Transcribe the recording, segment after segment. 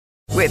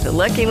With the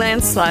Lucky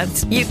Land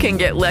Slots, you can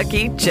get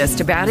lucky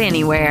just about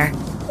anywhere.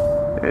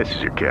 This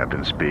is your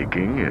captain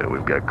speaking.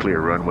 We've got clear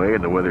runway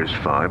and the weather's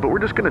fine, but we're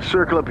just going to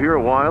circle up here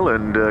a while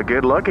and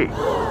get lucky.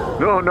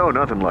 No,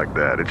 nothing like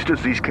that. It's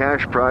just these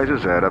cash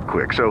prizes add up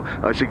quick. So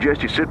I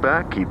suggest you sit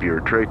back, keep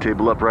your tray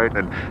table upright,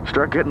 and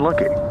start getting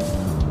lucky.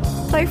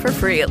 Play for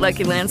free at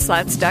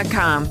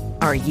LuckyLandSlots.com.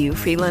 Are you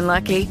feeling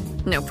lucky?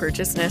 No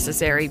purchase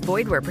necessary.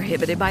 Void where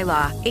prohibited by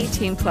law.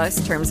 18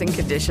 plus terms and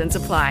conditions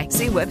apply.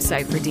 See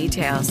website for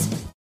details.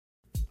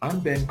 I'm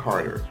Ben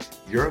Carter,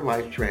 your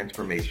life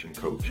transformation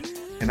coach,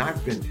 and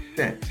I've been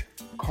sent,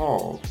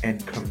 called,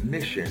 and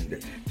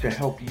commissioned to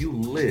help you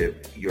live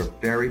your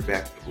very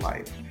best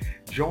life.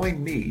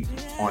 Join me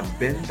on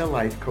Ben the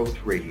Life Coach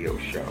radio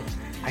show.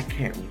 I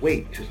can't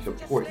wait to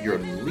support your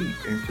leap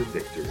into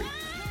victory.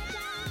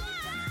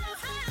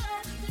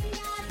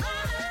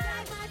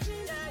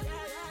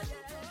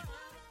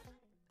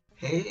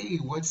 Hey,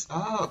 what's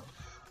up?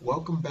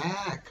 Welcome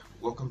back.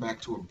 Welcome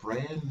back to a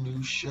brand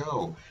new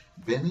show,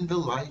 Ben the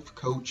Life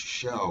Coach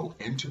Show,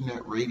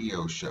 internet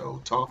radio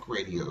show, talk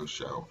radio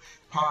show,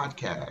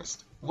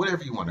 podcast,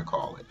 whatever you want to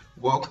call it.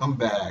 Welcome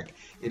back.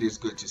 It is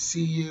good to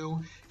see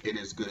you. It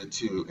is good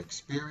to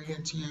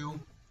experience you.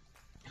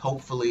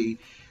 Hopefully,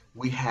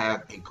 we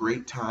have a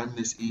great time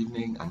this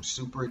evening. I'm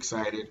super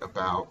excited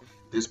about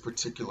this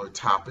particular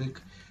topic.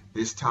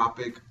 This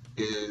topic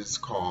is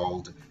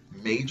called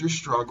Major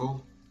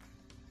Struggle,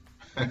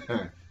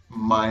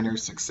 Minor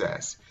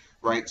Success,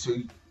 right? So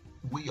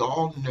we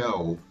all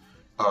know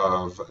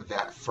of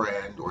that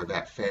friend or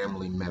that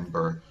family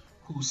member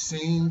who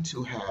seem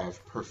to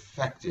have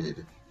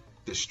perfected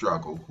the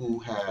struggle,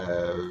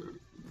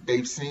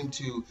 they've seemed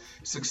to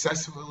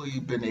successfully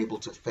been able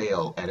to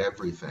fail at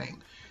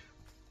everything.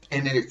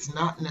 And it's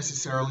not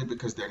necessarily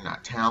because they're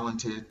not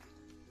talented,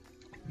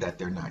 that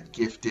they're not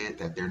gifted,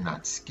 that they're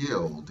not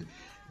skilled.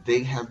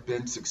 They have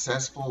been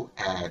successful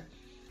at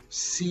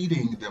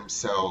seating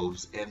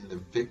themselves in the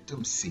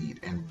victim seat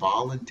and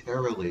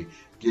voluntarily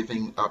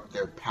giving up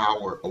their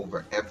power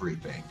over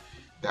everything.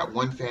 That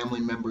one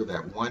family member,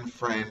 that one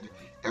friend,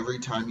 every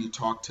time you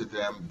talk to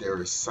them,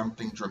 there is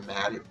something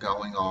dramatic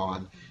going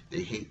on.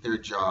 They hate their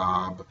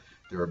job.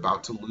 They're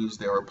about to lose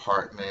their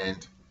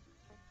apartment.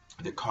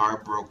 The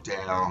car broke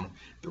down.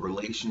 The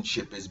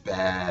relationship is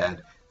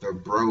bad. They're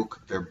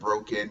broke. They're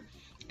broken.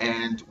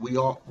 And we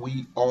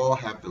all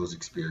have those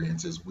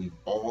experiences. We've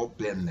all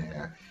been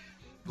there.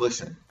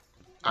 Listen,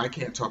 I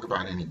can't talk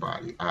about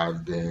anybody.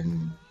 I've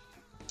been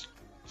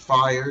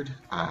fired,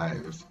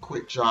 I've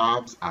quit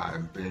jobs,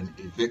 I've been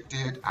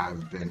evicted,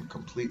 I've been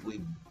completely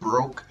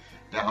broke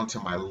down to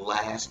my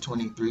last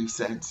 23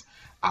 cents.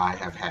 I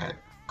have had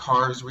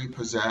cars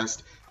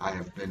repossessed, I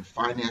have been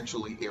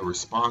financially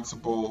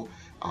irresponsible,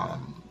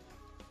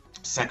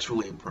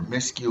 sexually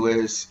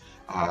promiscuous,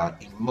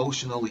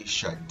 emotionally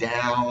shut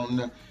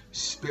down,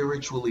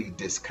 spiritually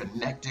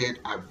disconnected.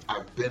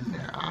 I've been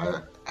there.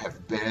 I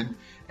have been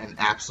an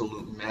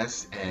absolute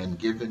mess, and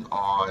given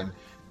on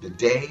the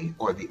day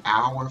or the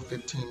hour,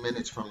 15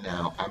 minutes from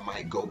now, I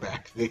might go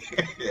back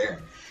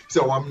there.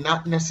 So I'm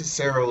not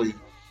necessarily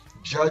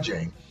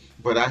judging,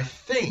 but I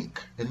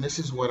think, and this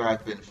is what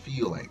I've been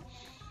feeling,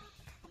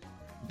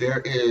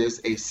 there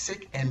is a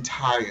sick and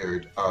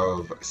tired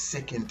of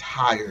sick and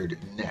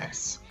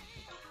tiredness.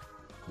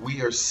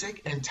 We are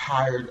sick and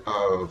tired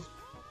of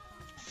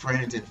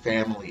friends and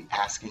family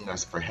asking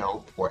us for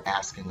help or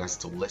asking us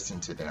to listen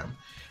to them.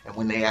 And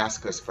when they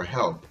ask us for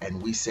help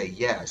and we say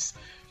yes,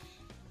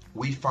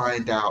 we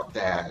find out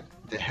that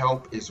the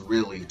help is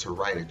really to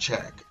write a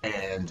check,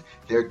 and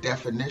their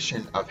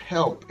definition of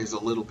help is a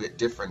little bit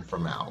different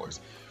from ours.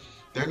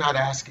 They're not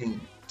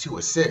asking to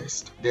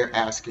assist. They're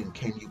asking,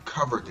 can you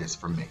cover this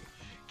for me?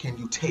 Can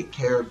you take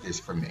care of this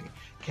for me?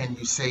 Can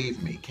you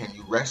save me? Can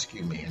you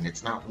rescue me? And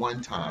it's not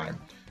one time,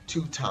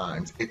 two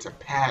times, it's a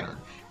pattern.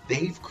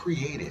 They've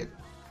created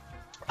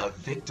a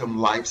victim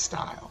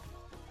lifestyle.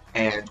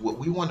 And what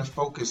we want to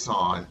focus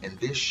on in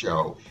this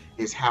show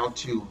is how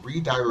to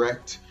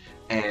redirect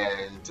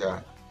and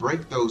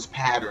break those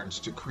patterns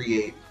to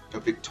create a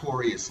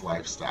victorious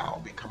lifestyle,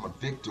 become a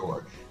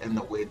victor in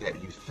the way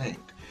that you think,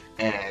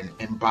 and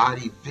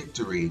embody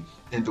victory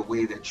in the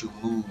way that you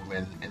move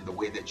and in the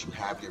way that you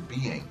have your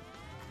being.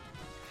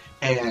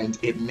 And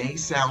it may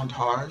sound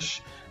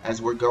harsh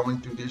as we're going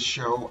through this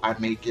show. I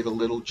may get a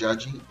little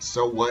judgy.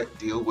 So what?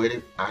 Deal with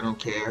it. I don't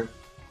care.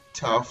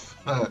 Tough.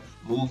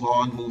 Move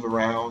on, move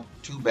around.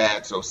 Too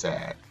bad, so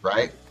sad,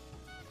 right?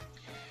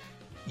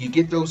 You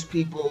get those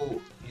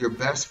people, your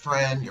best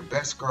friend, your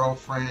best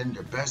girlfriend,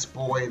 your best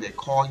boy, they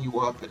call you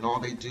up and all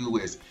they do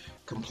is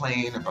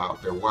complain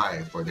about their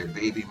wife or their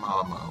baby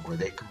mama, or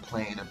they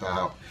complain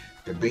about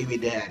their baby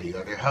daddy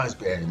or their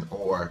husband,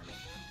 or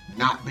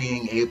not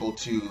being able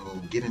to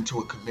get into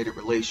a committed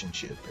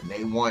relationship, and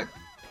they want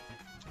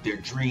their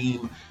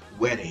dream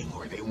wedding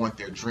or they want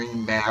their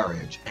dream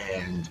marriage.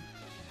 And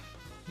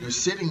you're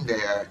sitting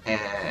there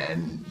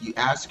and you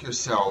ask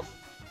yourself,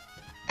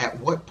 at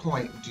what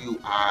point do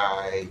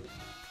I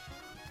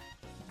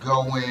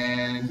go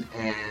in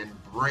and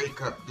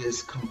break up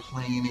this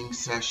complaining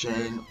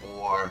session,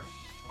 or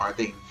are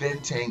they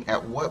venting?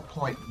 At what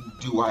point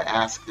do I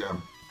ask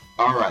them,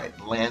 all right,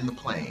 land the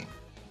plane.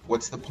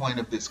 What's the point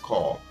of this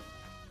call?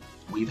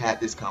 We've had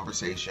this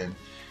conversation,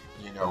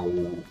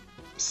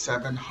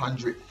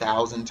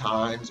 700,000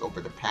 times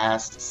over the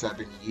past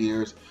 7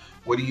 years.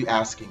 What are you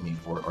asking me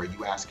for? Are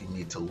you asking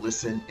me to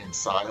listen in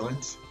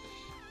silence?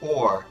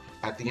 Or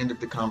at the end of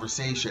the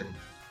conversation,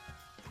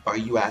 are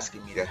you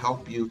asking me to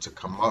help you to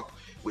come up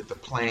with a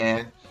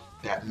plan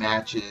that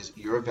matches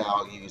your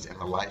values and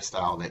the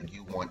lifestyle that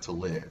you want to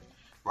live,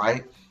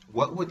 right?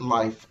 What would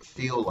life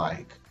feel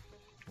like?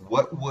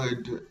 What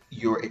would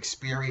your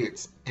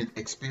experience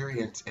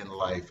in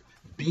life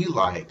be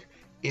like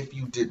if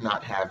you did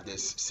not have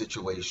this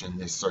situation,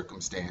 this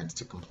circumstance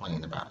to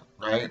complain about,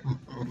 right?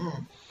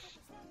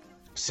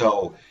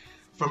 So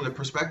from the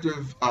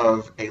perspective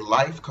of a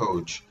life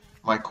coach,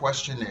 my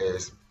question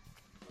is,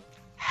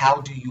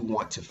 how do you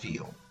want to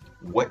feel?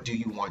 What do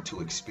you want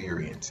to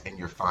experience in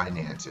your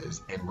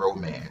finances, in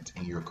romance,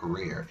 in your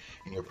career,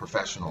 in your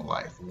professional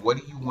life? What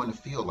do you want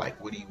to feel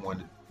like? What do you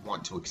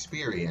want to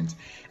experience?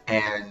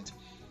 And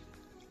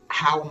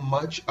how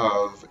much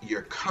of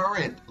your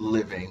current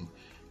living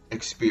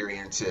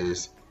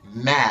experiences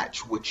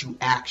match what you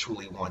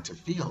actually want to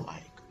feel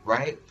like,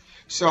 right?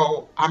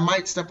 So I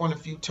might step on a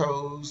few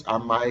toes. I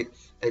might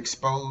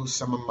expose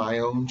some of my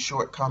own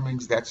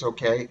shortcomings. That's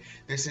okay.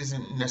 This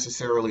isn't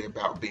necessarily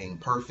about being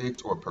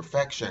perfect or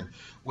perfection.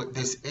 What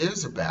this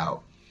is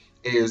about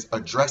is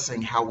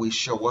addressing how we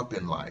show up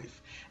in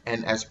life.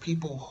 And as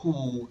people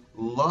who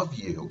love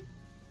you,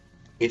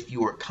 if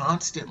you are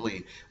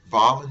constantly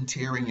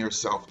volunteering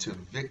yourself to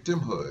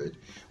victimhood,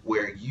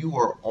 where you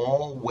are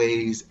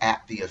always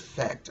at the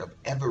effect of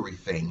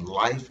everything,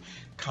 life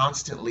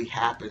constantly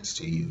happens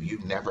to you. You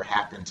never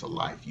happen to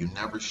life. You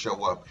never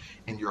show up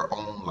in your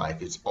own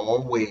life. It's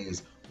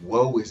always,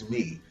 woe is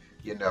me.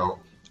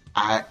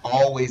 I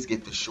always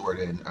get the short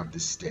end of the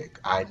stick.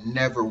 I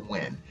never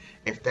win.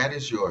 If that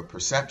is your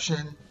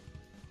perception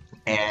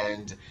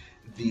and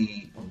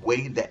the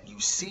way that you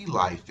see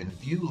life and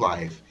view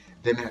life,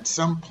 then at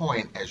some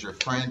point, as your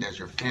friend, as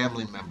your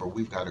family member,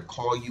 we've got to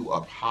call you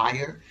up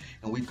higher,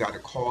 and we've got to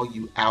call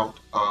you out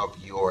of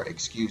your,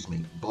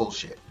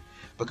 bullshit.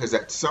 Because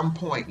at some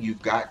point,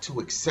 you've got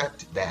to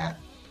accept that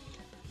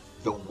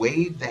the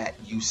way that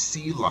you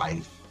see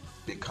life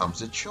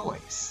becomes a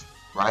choice,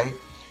 right?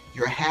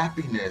 Your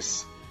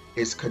happiness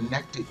is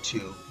connected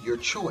to your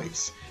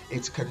choice.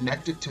 It's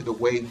connected to the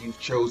way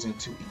you've chosen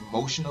to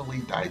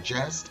emotionally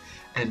digest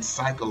and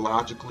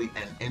psychologically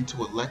and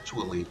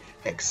intellectually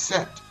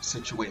accept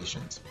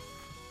situations.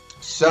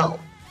 So,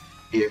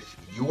 if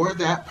you're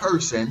that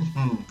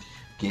person,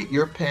 get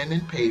your pen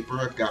and paper.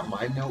 I've got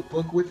my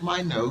notebook with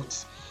my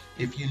notes.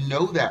 If you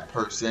know that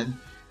person,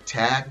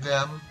 tag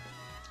them,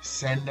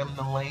 send them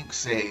the link,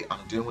 say,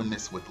 I'm doing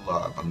this with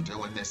love. I'm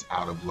doing this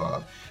out of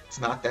love. It's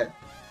not that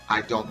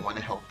I don't want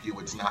to help you.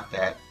 It's not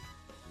that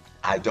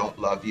I don't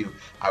love you.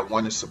 I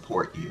want to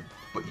support you.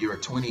 But you're a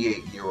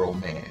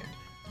 28-year-old man.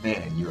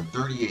 You're a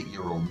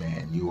 38-year-old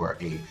man. You are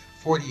a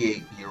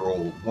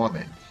 48-year-old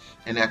woman.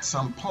 And at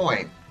some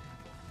point,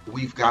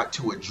 we've got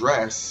to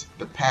address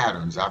the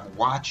patterns. I've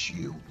watched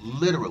you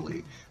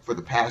literally for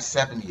the past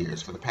 7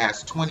 years, for the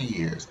past 20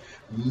 years,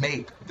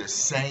 make the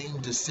same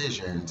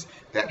decisions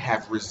that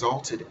have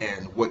resulted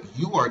in what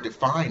you are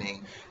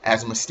defining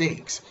as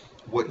mistakes,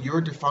 what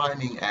you're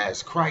defining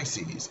as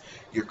crises.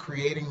 You're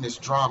creating this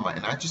drama,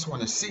 and I just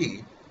want to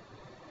see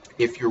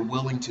if you're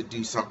willing to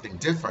do something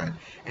different.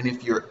 And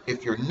if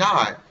you're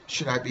not,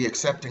 should I be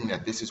accepting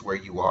that this is where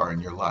you are in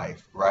your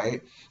life,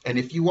 right? And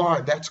if you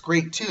are, that's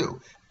great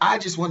too. I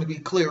just want to be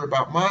clear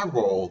about my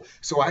role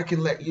so I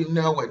can let you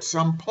know at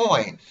some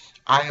point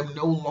I am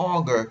no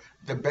longer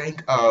the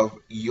bank of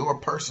your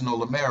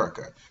personal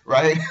America,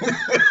 right?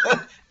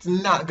 It's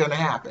not going to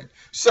happen.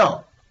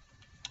 So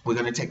we're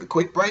going to take a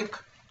quick break.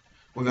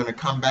 We're going to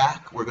come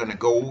back. We're going to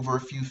go over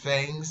a few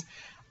things.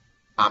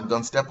 I'm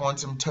going to step on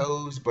some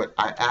toes, but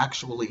I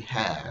actually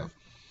have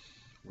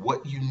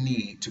what you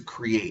need to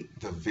create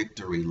the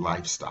victory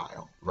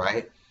lifestyle,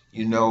 right?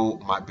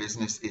 My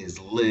business is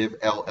Live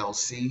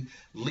LLC,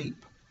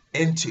 leap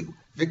into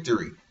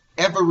victory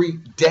every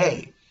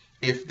day.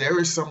 If there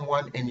is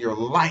someone in your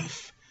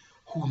life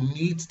who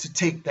needs to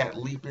take that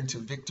leap into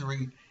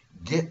victory,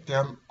 get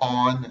them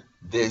on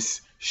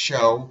this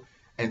show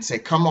and say,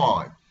 come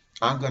on,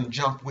 I'm going to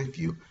jump with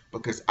you,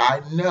 because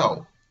I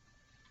know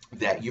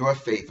that your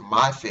faith,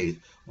 my faith,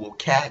 will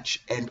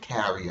catch and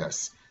carry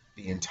us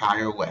the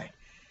entire way.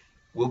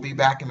 We'll be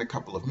back in a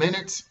couple of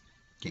minutes.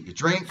 Get your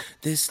drink.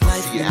 This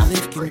life we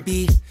live can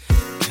be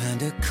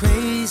kinda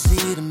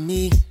crazy to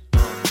me.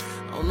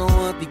 I don't know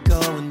what be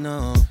going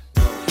on,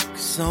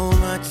 'cause so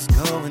much is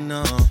going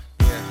on.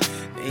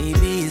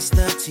 Maybe it's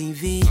the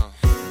TV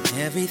and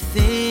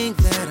everything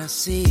that I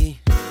see,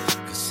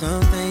 'cause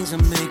some things are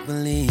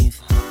make-believe,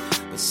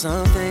 but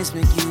some things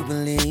make you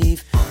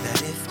believe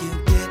that if you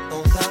get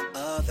on the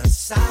other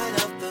side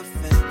of the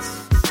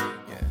fence,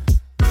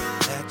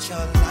 that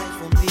your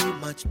life will be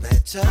my much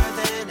better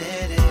than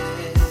it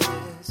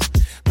is.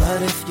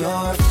 But if you're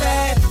a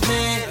fat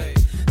man,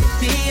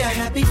 be a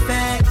happy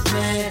fat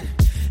man.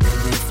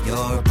 And if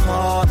you're a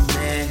poor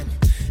man,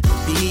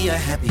 be a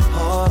happy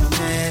poor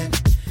man.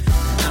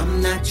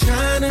 I'm not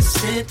trying to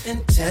sit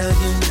and tell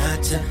you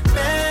not to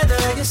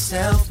better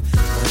yourself.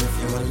 But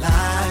if you're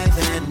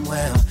alive and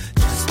well,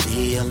 just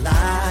be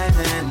alive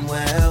and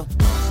well.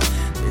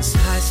 This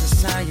high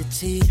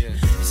society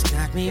has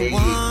got me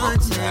wanting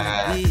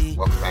to be.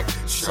 Welcome back to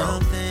the show.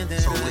 Something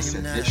that So I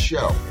listen, am this not.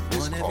 show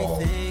is Want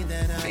called everything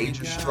that I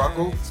Major got.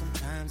 Struggle,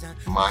 Sometimes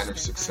I Minor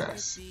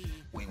Success.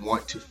 We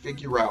want to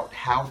figure out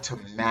how to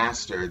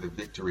master the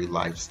victory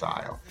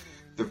lifestyle.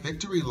 The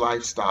victory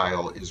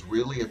lifestyle is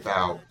really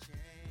about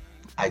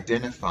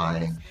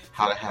identifying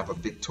how to have a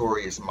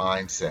victorious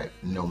mindset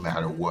no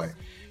matter what.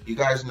 You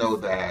guys know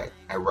that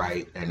I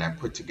write and I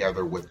put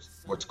together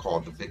what's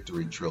called the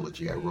Victory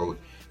Trilogy. I wrote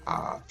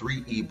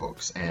 3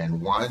 ebooks,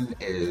 and one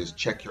is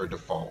Check Your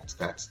Defaults.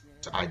 That's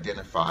to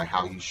identify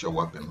how you show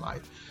up in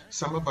life.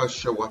 Some of us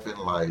show up in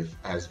life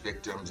as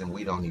victims and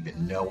we don't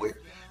even know it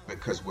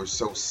because we're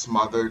so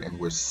smothered and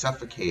we're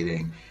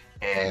suffocating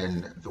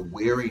in the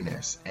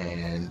weariness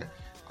and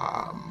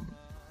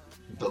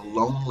the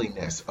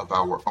loneliness of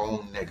our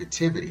own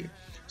negativity.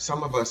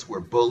 Some of us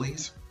were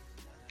bullies,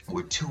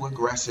 we're too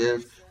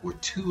aggressive, we're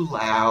too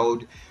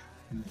loud.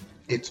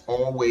 It's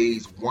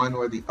always one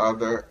or the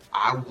other.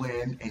 I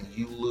win and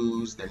you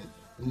lose. They're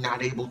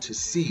not able to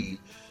see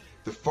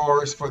the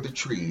forest for the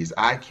trees.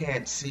 I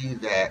can't see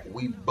that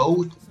we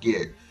both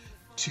get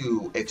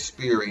to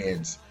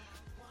experience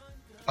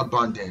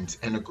abundance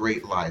and a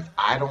great life.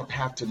 I don't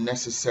have to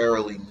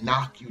necessarily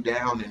knock you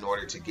down in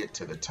order to get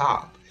to the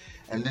top.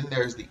 And then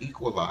there's the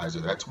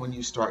equalizer. That's when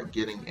you start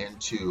getting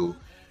into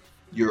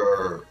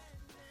your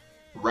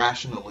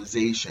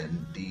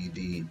rationalization,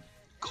 the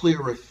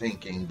clearer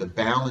thinking, the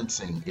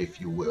balancing,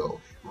 if you will,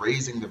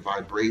 raising the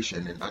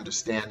vibration and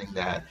understanding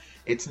that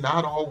it's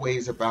not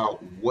always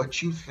about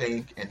what you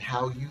think and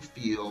how you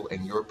feel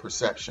and your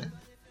perception.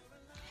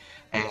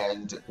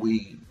 And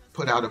we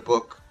put out a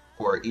book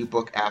or an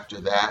ebook after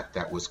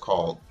that was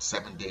called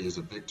 7 Days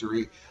of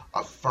Victory,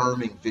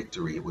 Affirming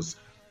Victory. It was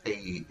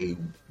a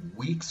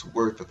week's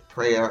worth of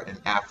prayer and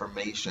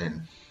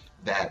affirmation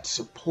that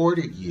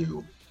supported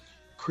you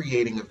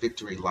creating a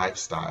victory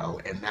lifestyle.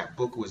 And that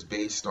book was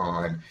based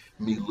on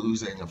me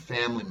losing a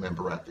family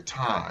member at the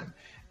time.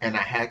 And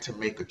I had to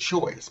make a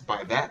choice.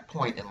 By that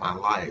point in my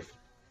life,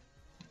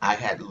 I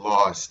had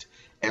lost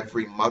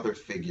every mother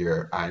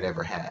figure I'd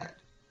ever had.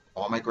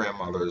 All my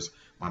grandmothers,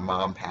 my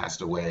mom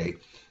passed away.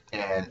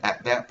 And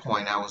at that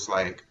point, I was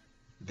like,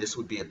 this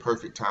would be a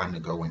perfect time to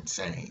go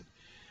insane.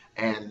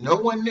 And no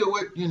one knew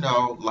it,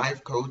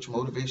 life coach,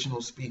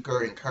 motivational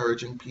speaker,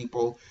 encouraging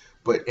people.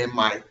 But in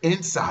my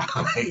inside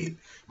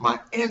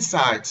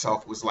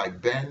self was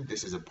like, Ben,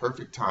 this is a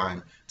perfect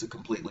time to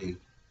completely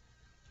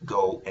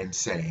go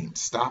insane.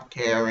 Stop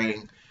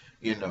caring,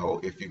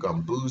 if you're going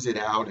to booze it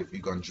out, if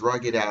you're going to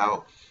drug it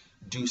out,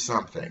 do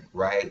something,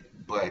 right?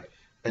 But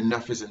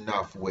enough is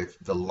enough with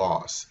the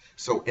loss.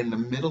 So in the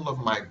middle of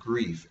my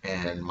grief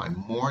and my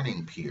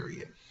mourning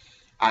period,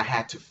 I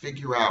had to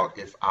figure out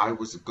if I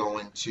was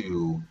going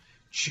to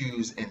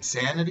choose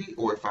insanity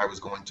or if I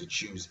was going to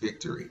choose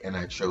victory, and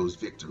I chose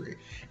victory.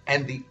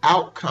 And the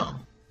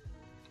outcome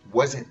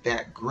wasn't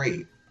that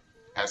great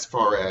as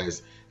far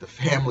as the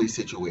family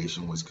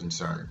situation was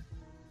concerned.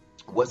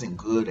 It wasn't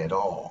good at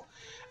all.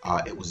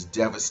 It was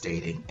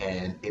devastating,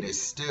 and it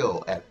is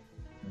still at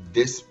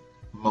this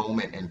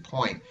moment and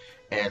point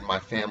in my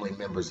family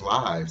members'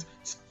 lives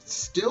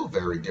still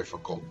very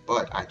difficult,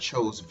 but I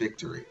chose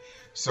victory.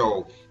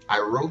 So I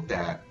wrote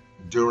that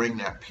during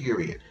that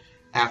period.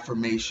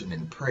 Affirmation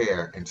and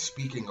prayer and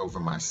speaking over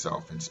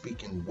myself and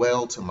speaking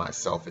well to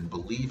myself and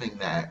believing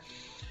that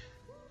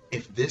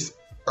if this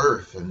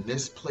earth and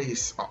this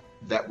place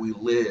that we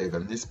live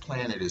and this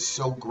planet is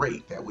so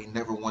great that we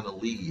never want to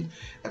leave,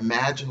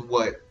 imagine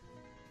what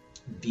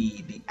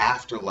the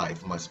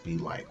afterlife must be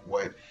like,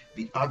 what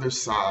the other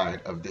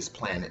side of this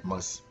planet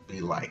must be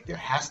like. There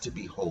has to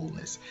be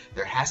wholeness,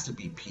 there has to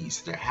be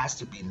peace, there has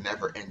to be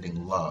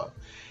never-ending love.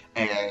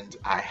 And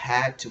I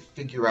had to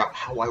figure out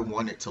how I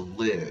wanted to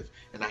live,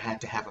 and I had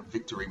to have a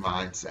victory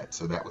mindset.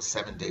 So that was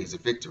 7 Days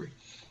of Victory.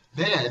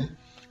 Then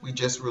we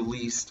just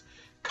released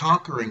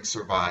Conquering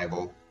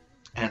Survival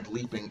and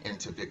Leaping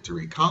into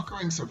Victory.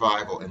 Conquering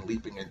Survival and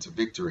Leaping into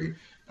Victory,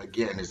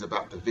 again, is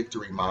about the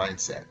victory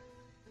mindset.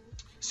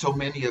 So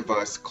many of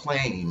us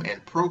claim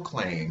and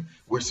proclaim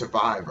we're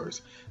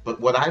survivors.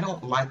 But what I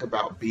don't like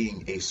about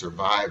being a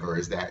survivor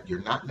is that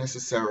you're not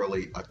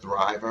necessarily a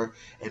thriver,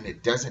 and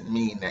it doesn't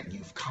mean that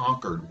you've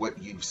conquered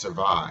what you've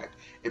survived.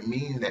 It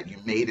means that you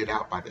made it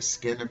out by the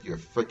skin of your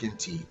freaking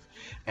teeth.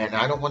 And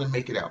I don't want to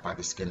make it out by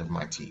the skin of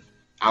my teeth.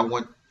 I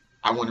want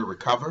to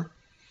recover.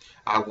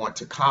 I want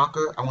to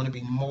conquer. I want to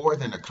be more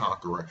than a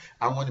conqueror.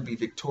 I want to be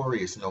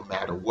victorious no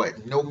matter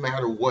what. No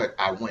matter what,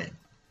 I win.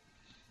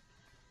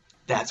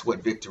 That's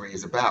what victory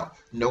is about.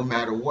 No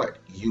matter what,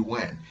 you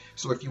win.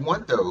 So if you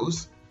want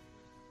those,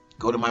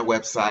 go to my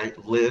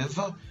website,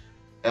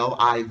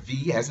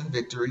 Liv as in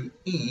victory,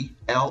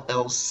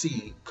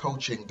 ELLC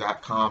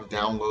coaching.com.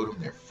 Download them,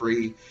 they're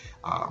free.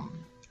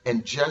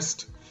 And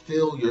just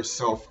fill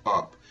yourself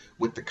up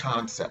with the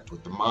concept,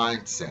 with the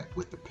mindset,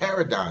 with the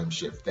paradigm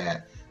shift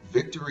that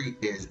victory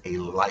is a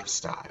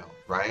lifestyle,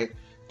 right?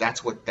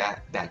 That's what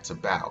that's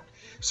about.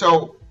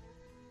 So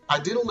I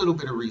did a little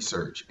bit of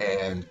research,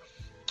 and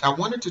I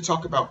wanted to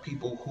talk about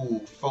people who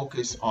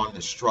focus on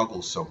the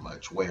struggle so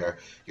much, where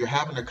you're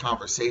having a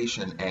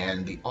conversation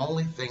and the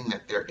only thing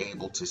that they're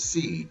able to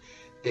see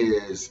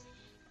is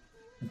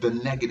the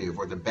negative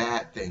or the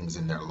bad things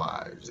in their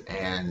lives.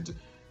 And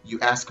you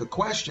ask a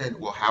question,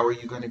 well, how are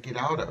you going to get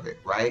out of it,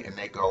 right? And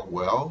they go,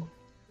 well,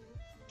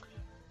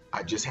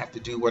 I just have to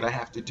do what I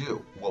have to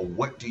do. Well,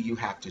 what do you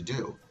have to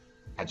do?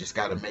 I just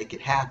got to make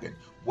it happen.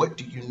 What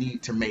do you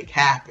need to make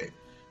happen,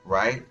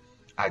 right?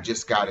 I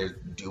just got to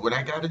do what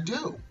I got to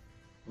do.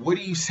 What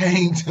are you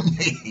saying to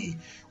me?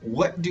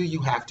 What do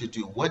you have to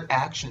do? What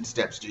action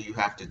steps do you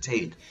have to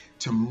take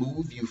to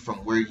move you from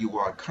where you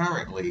are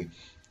currently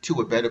to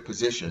a better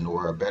position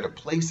or a better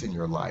place in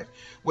your life?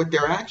 What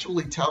they're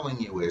actually telling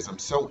you is, I'm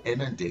so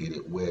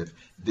inundated with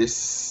this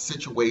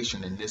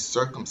situation and this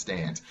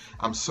circumstance.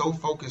 I'm so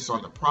focused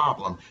on the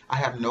problem, I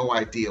have no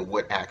idea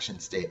what action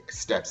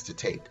steps to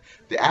take.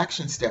 The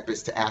action step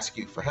is to ask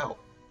you for help.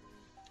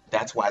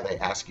 That's why they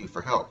ask you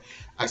for help.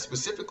 I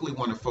specifically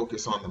want to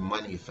focus on the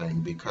money thing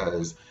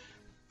because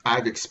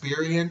I've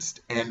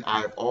experienced and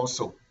I've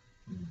also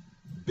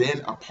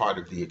been a part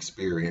of the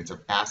experience of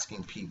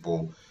asking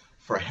people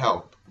for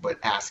help, but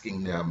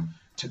asking them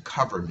to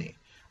cover me.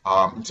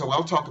 So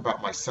I'll talk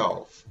about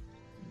myself.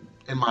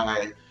 In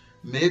my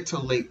mid to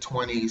late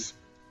 20s,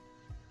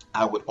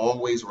 I would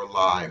always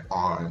rely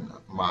on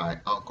my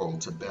uncle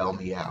to bail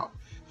me out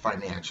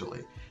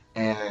financially.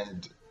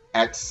 And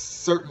at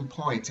certain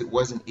points, it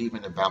wasn't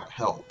even about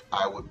help.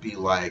 I would be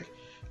like,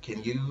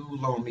 can you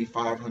loan me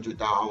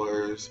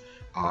 $500?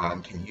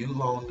 Can you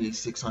loan me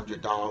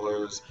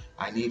 $600?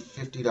 I need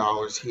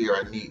 $50 here.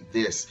 I need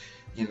this.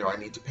 You know, I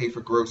need to pay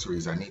for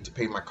groceries. I need to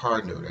pay my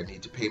car note. I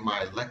need to pay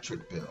my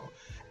electric bill.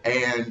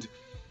 And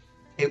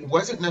it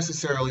wasn't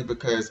necessarily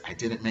because I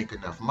didn't make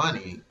enough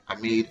money. I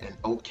made an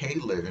okay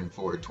living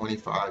for a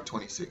 25,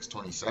 26,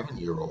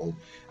 27-year-old.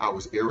 I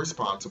was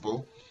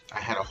irresponsible. I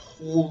had a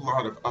whole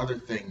lot of other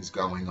things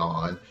going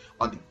on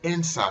the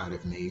inside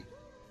of me.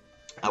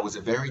 I was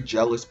a very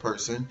jealous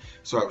person,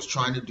 so I was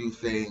trying to do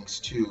things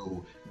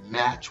to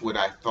match what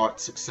I thought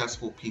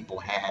successful people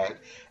had.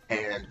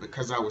 And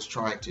because I was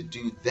trying to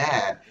do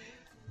that,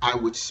 I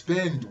would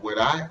spend what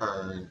I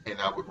earned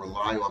and I would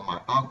rely on my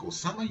uncle.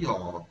 Some of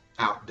y'all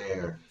out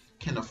there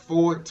can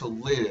afford to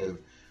live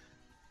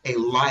a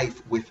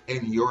life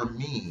within your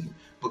means,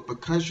 but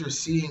because you're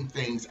seeing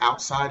things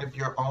outside of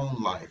your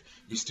own life,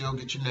 you still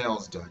get your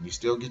nails done, you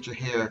still get your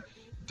hair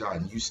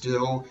done, you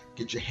still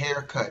get your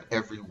hair cut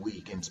every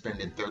week and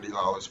spending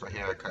 $30 for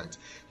haircuts,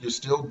 you're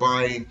still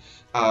buying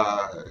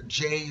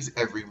J's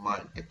every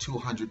month at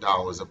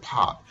 $200 a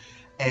pop.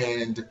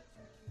 And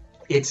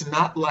it's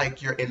not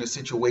like you're in a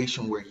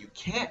situation where you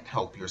can't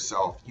help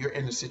yourself. You're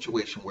in a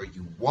situation where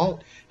you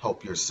won't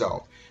help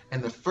yourself.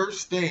 And the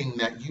first thing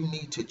that you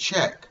need to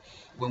check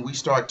when we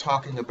start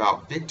talking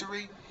about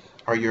victory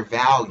are your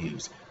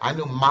values. I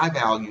know my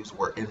values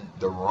were in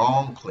the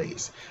wrong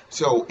place.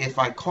 So if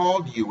I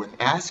called you and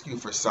asked you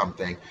for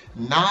something,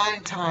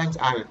 9 times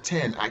out of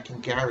 10, I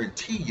can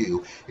guarantee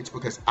you it's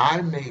because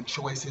I made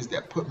choices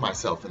that put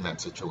myself in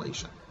that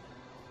situation.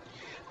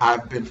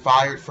 I've been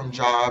fired from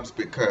jobs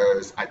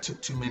because I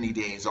took too many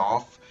days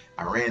off.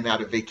 I ran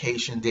out of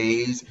vacation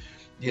days.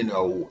 You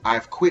know,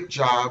 I've quit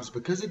jobs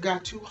because it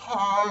got too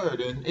hard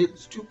and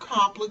it's too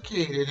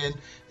complicated and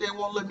they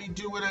won't let me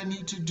do what I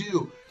need to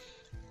do.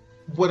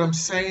 What I'm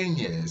saying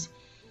is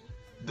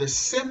the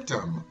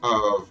symptom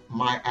of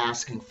my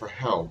asking for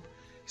help,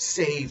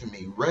 save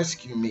me,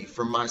 rescue me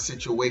from my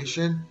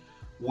situation,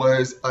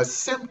 was a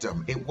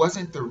symptom. It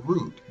wasn't the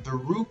root. The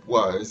root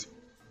was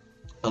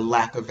a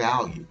lack of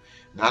value.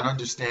 Not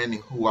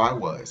understanding who I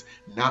was,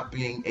 not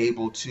being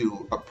able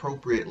to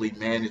appropriately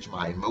manage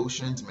my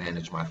emotions,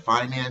 manage my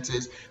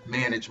finances,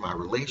 manage my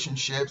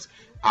relationships.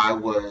 I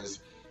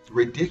was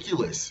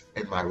ridiculous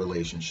in my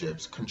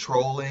relationships,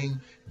 controlling,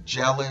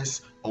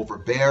 jealous,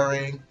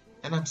 overbearing,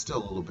 and I'm still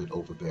a little bit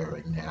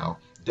overbearing now.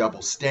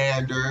 Double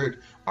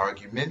standard,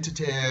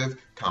 argumentative,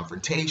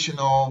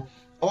 confrontational,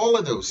 all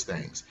of those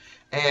things.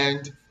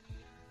 And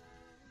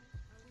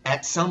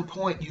at some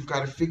point, you've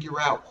got to figure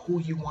out who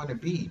you want to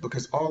be,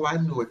 because all I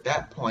knew at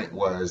that point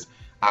was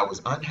I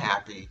was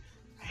unhappy,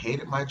 I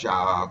hated my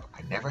job,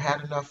 I never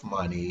had enough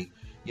money,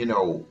 you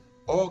know,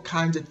 all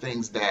kinds of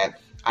things that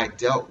I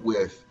dealt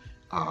with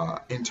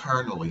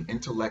internally,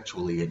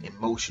 intellectually, and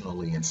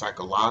emotionally, and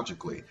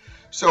psychologically.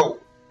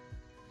 So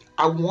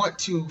I want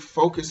to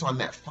focus on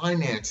that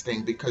finance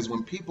thing, because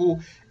when people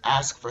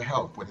ask for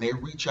help, when they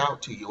reach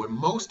out to you, in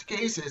most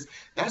cases,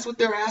 that's what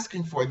they're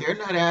asking for. They're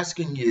not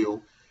asking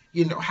you,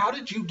 you know, how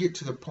did you get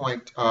to the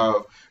point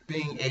of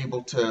being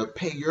able to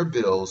pay your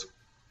bills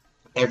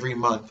every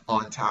month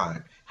on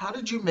time? How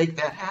did you make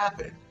that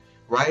happen,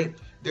 right?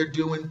 They're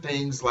doing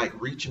things like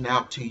reaching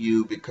out to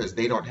you because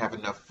they don't have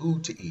enough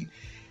food to eat.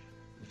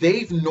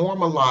 They've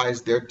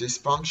normalized their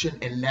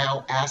dysfunction and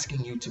now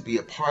asking you to be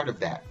a part of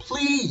that.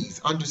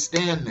 Please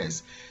understand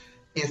this.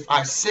 If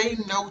I say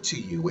no to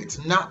you,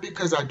 it's not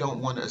because I don't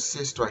want to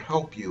assist or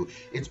help you.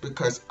 It's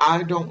because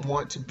I don't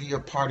want to be a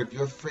part of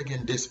your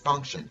friggin'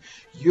 dysfunction.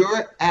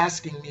 You're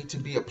asking me to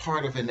be a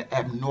part of an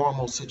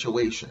abnormal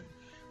situation,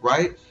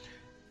 right?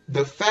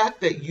 The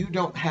fact that you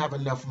don't have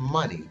enough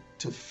money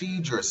to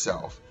feed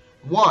yourself,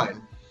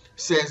 one,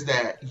 says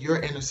that you're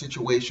in a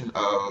situation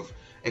of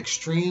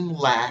extreme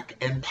lack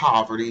and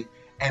poverty,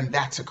 and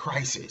that's a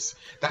crisis.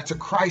 That's a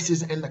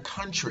crisis in the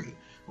country,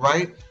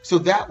 right? So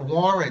that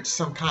warrants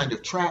some kind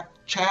of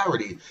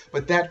charity,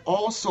 but that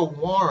also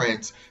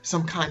warrants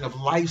some kind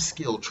of life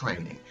skill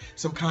training,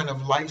 some kind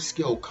of life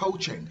skill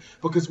coaching,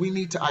 because we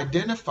need to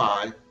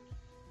identify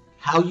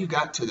how you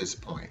got to this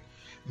point.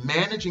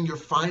 Managing your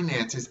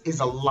finances is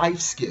a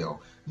life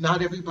skill.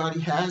 Not everybody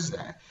has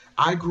that.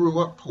 I grew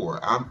up poor.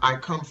 I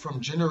come from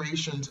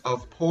generations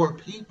of poor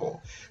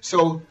people.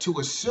 So to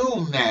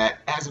assume that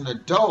as an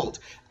adult,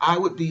 I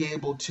would be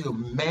able to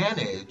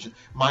manage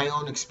my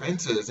own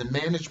expenses and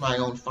manage my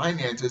own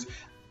finances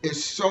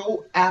is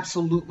so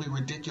absolutely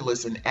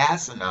ridiculous and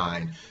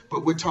asinine.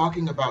 But we're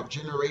talking about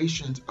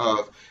generations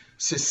of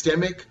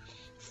systemic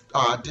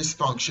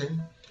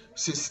dysfunction,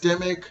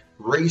 systemic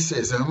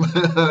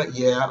racism,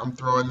 yeah, I'm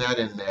throwing that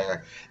in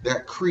there,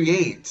 that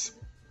creates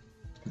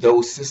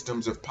those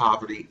systems of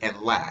poverty and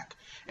lack.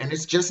 And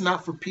it's just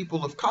not for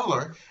people of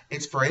color,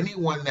 it's for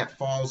anyone that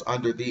falls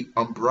under the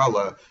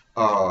umbrella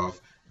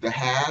of the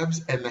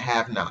haves and the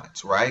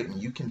have-nots, right?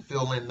 And you can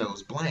fill in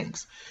those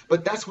blanks.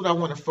 But that's what I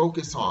want to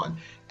focus on.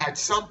 At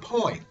some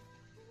point,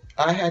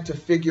 I had to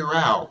figure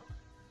out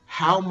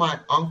how my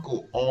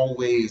uncle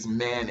always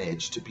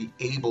managed to be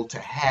able to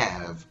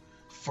have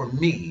for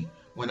me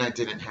when I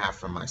didn't have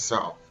for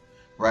myself,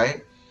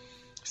 right?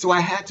 So I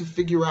had to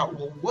figure out,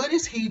 well, what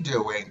is he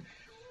doing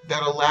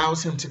that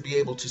allows him to be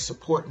able to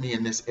support me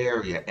in this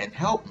area and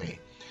help me?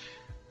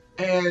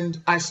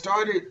 And I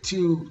started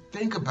to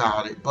think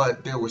about it,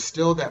 but there was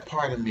still that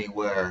part of me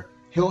where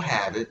he'll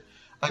have it,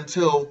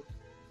 until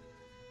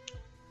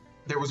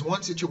there was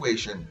one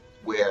situation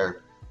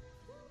where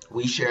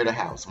we shared a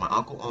house. My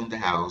uncle owned a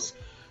house,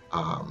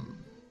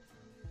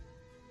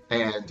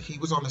 and he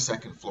was on the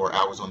second floor.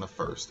 I was on the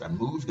first. I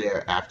moved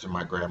there after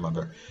my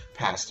grandmother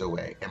passed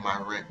away, and my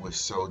rent was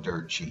so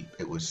dirt cheap.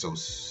 It was so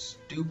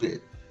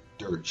stupid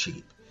dirt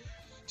cheap.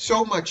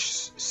 So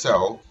much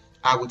so,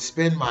 I would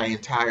spend my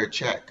entire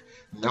check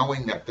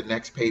knowing that the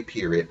next pay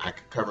period I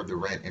could cover the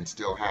rent and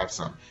still have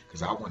some,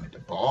 because I wanted to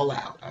ball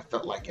out. I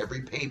felt like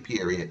every pay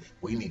period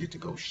we needed to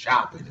go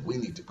shopping and we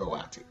need to go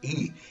out to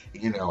eat.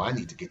 You know, I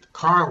need to get the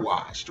car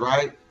washed,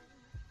 right?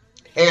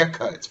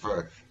 Haircuts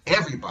for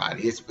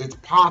everybody. It's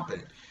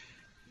popping.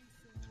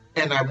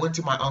 And I went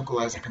to my uncle.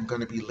 I was like, I'm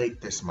going to be late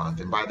this month.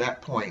 And by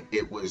that point,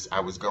 I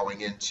was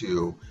going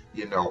into,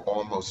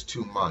 almost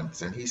 2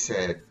 months. And he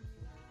said,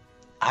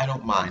 I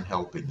don't mind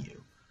helping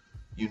you.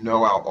 You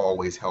know I'll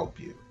always help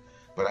you.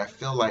 But I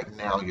feel like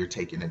now you're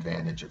taking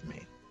advantage of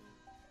me.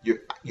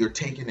 You're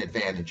taking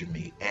advantage of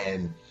me.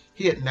 And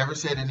he had never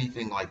said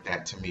anything like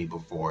that to me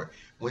before.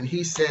 When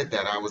he said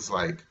that, I was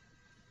like,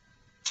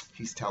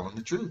 he's telling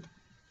the truth.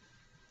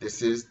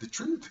 This is the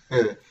truth.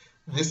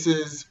 This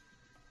is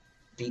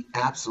the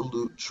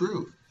absolute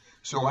truth.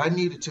 So I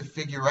needed to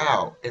figure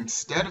out,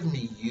 instead of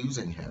me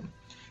using him,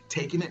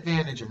 taking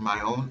advantage of my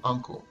own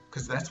uncle,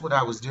 because that's what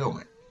I was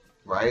doing,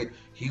 right?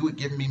 He would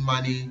give me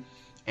money,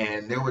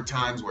 and there were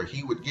times where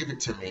he would give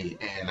it to me,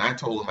 and I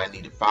told him I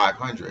needed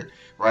 $500,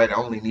 right? I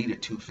only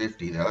needed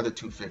 $250. The other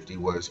 $250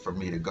 was for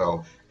me to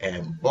go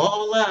and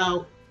ball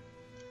out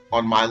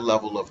on my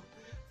level of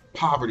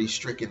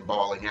poverty-stricken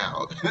balling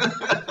out.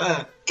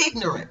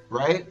 Ignorant,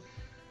 right?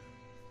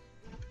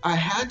 I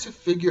had to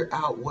figure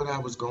out what I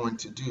was going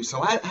to do.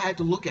 So I had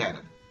to look at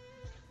him.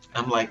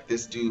 I'm like,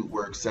 this dude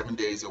works 7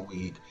 days a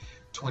week,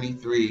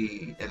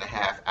 23 and a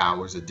half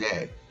hours a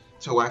day.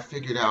 So I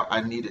figured out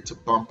I needed to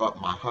bump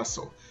up my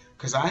hustle,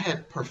 because I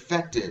had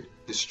perfected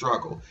the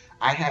struggle.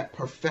 I had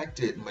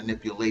perfected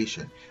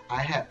manipulation.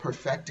 I had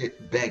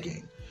perfected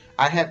begging.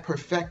 I had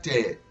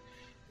perfected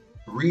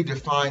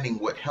redefining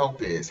what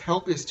help is.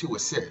 Help is to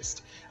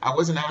assist. I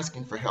wasn't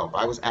asking for help.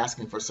 I was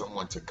asking for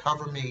someone to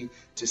cover me,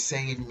 to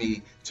save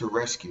me, to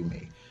rescue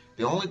me.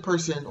 The only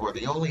person or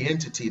the only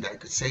entity that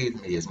could save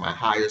me is my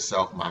higher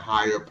self, my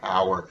higher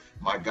power,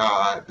 my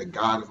God, the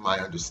God of my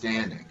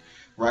understanding,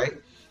 right?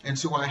 And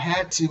so I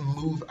had to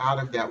move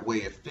out of that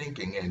way of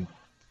thinking and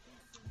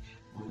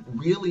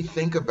really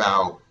think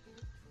about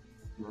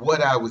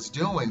what I was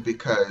doing,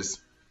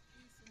 because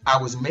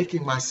I was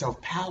making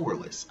myself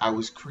powerless. I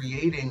was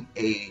creating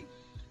a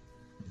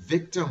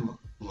victim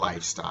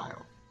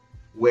lifestyle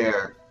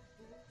where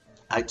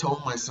I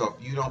told myself,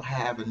 you don't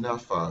have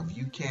enough of,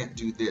 you can't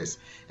do this.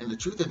 And the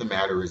truth of the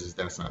matter is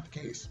that's not the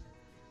case.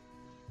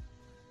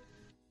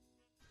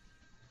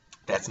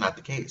 That's not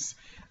the case.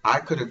 I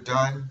could have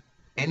done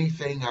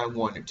anything I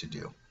wanted to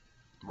do,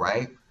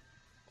 right?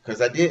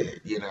 Because I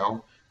did,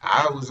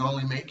 I was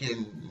only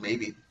making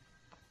maybe,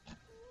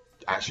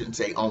 I shouldn't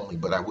say only,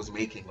 but I was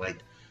making like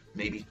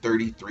maybe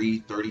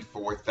 $33,000,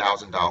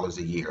 $34,000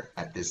 a year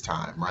at this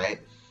time, right?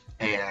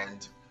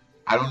 And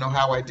I don't know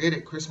how I did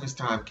it. Christmas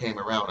time came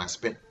around. I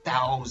spent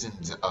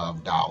thousands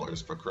of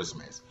dollars for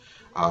Christmas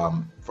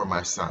for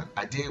my son.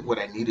 I did what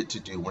I needed to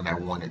do when I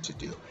wanted to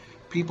do.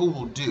 People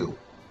will do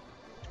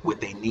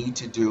what they need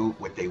to do,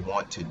 what they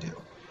want to do.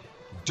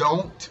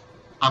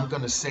 I'm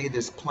going to say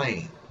this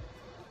plain.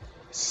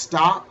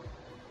 Stop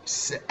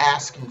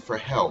asking for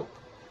help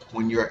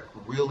when you're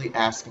really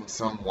asking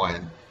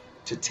someone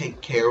to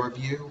take care of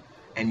you,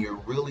 and you're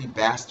really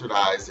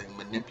bastardizing,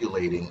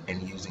 manipulating,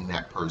 and using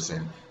that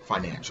person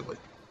financially.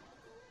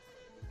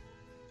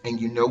 And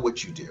you know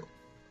what you do,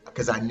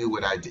 because I knew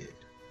what I did,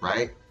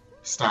 right?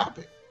 Stop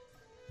it.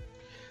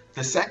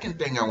 The second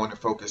thing I want to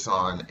focus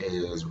on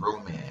is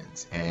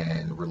romance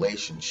and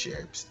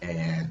relationships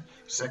and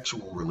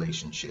sexual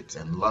relationships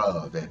and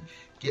love and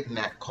getting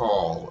that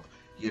call,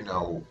 you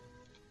know,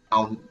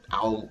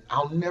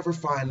 I'll never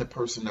find the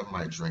person of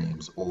my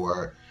dreams,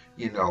 or,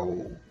 you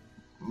know,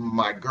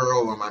 my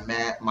girl or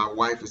my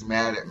wife is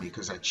mad at me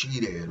because I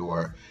cheated,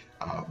 or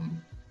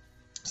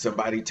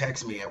somebody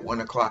texts me at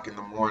 1 o'clock in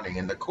the morning.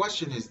 And the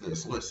question is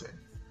this: listen,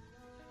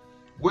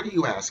 what are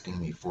you asking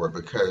me for?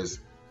 Because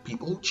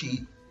people who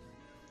cheat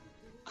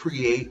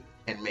create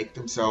and make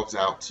themselves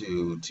out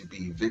to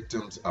be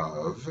victims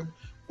of,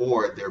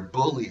 or they're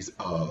bullies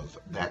of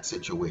that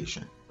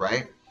situation,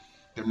 right?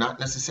 They're not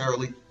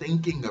necessarily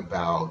thinking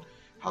about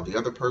how the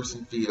other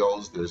person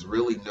feels. There's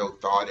really no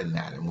thought in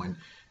that. And when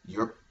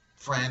your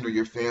friend or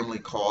your family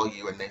call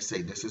you and they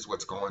say, this is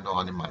what's going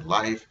on in my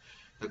life,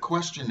 the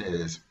question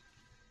is,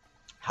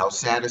 how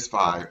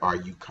satisfied are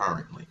you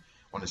currently?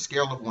 On a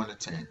scale of 1 to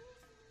 10,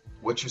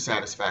 what's your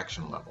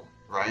satisfaction level,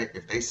 right?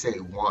 If they say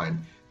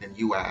 1, then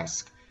you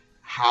ask,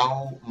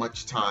 how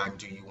much time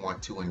do you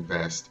want to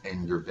invest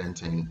in your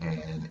venting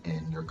and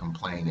in your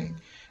complaining?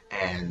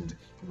 And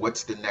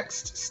what's the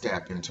next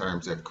step in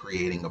terms of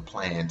creating a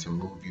plan to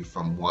move you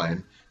from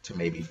 1 to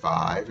maybe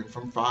 5, and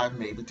from 5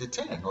 maybe to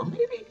 10, or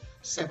maybe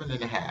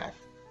 7.5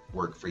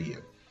 work for you?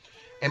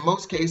 In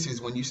most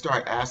cases, when you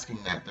start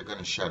asking that, they're going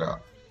to shut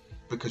up,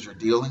 because you're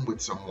dealing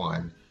with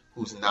someone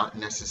who's not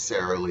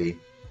necessarily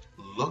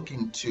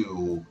looking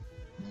to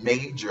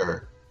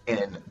major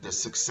in the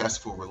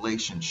successful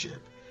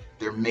relationship.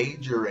 They're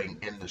majoring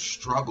in the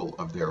struggle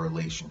of their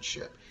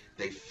relationship.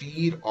 They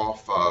feed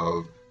off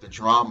of the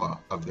drama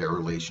of their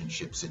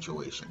relationship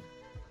situation.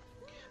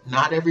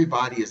 Not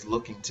everybody is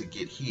looking to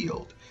get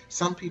healed.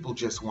 Some people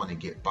just want to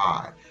get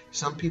by.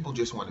 Some people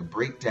just want to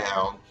break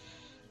down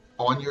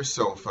on your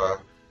sofa,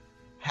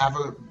 have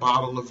a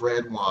bottle of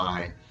red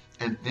wine,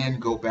 and then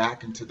go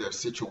back into their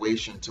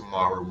situation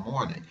tomorrow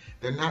morning.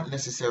 They're not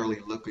necessarily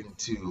looking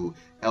to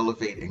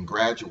elevate and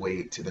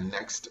graduate to the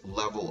next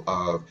level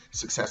of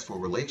successful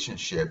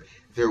relationship.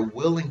 They're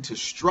willing to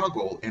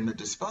struggle in the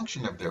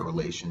dysfunction of their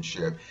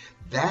relationship.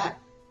 That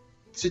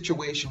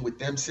situation with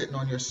them sitting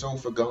on your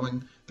sofa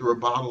going through a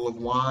bottle of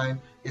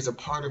wine is a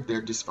part of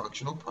their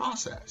dysfunctional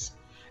process.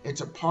 It's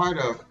a part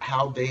of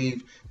how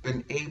they've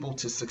been able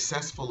to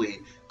successfully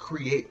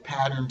create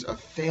patterns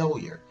of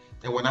failure.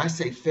 And when I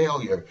say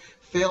failure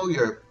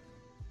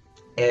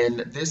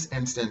in this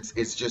instance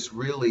is just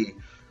really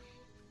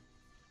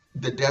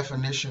the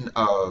definition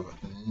of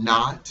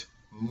not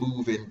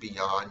moving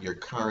beyond your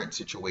current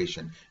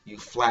situation. You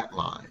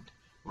flatlined,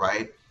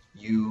 right?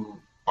 You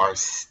are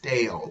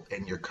stale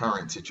in your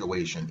current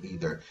situation,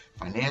 either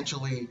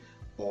financially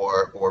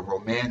or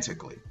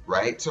romantically,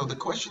 right? So the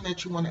question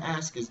that you want to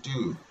ask is,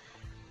 dude,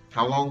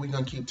 how long are we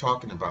going to keep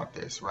talking about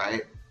this,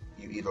 right?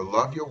 You either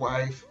love your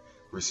wife,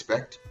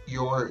 respect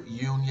your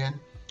union,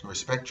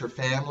 respect your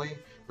family,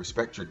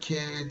 respect your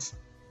kids,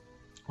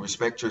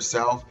 respect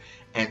yourself,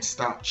 and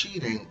stop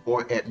cheating,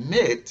 or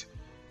admit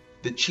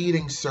the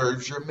cheating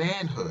serves your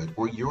manhood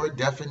or your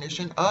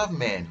definition of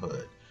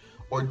manhood.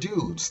 Or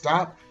dude,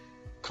 stop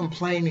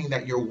complaining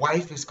that your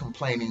wife is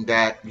complaining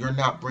that you're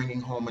not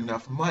bringing home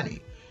enough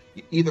money.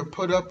 You either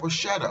put up or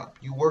shut up.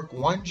 You work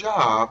one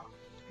job,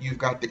 you've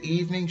got the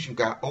evenings, you've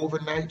got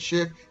overnight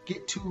shift,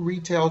 get 2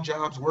 retail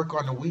jobs, work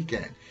on the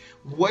weekend.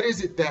 What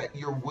is it that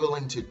you're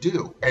willing to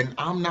do? And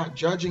I'm not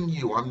judging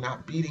you, I'm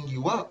not beating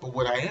you up, but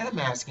what I am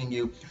asking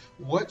you,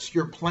 what's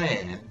your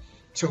plan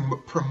to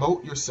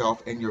promote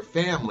yourself and your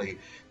family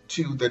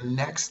to the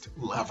next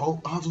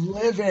level of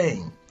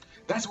living?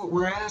 That's what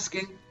we're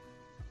asking.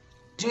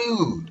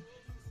 Dude,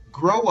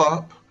 grow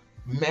up,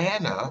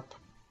 man up,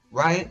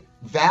 right?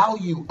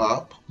 Value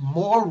up,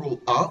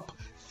 moral up,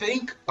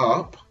 think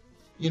up,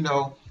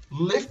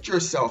 lift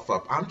yourself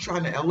up. I'm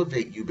trying to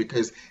elevate you,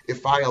 because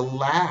if I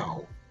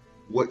allow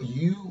what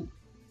you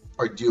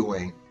are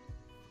doing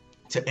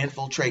to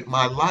infiltrate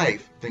my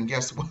life, then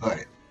guess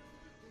what?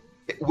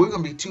 We're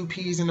going to be 2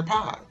 peas in the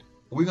pod.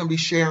 We're going to be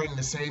sharing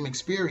the same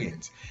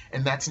experience,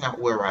 and that's not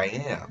where I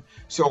am.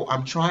 So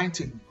I'm trying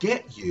to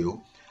get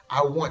you.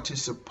 I want to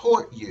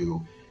support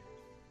you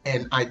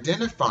in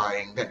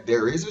identifying that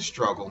there is a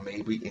struggle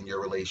maybe in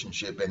your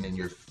relationship and in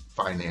your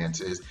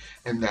finances,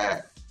 and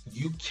that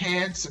you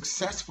can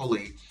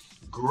successfully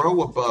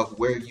grow above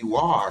where you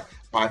are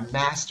by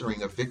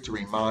mastering a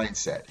victory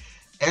mindset.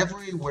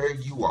 Everywhere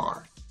you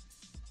are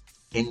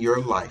in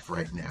your life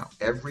right now,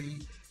 every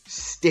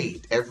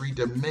state, every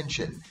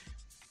dimension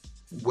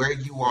where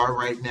you are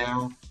right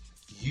now,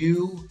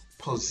 you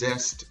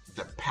possessed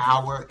the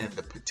power and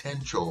the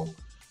potential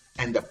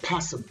and the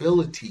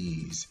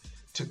possibilities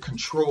to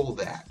control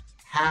that.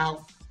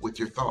 How? With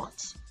your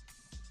thoughts.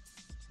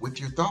 With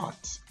your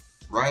thoughts,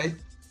 right?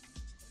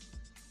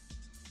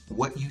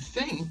 What you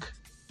think,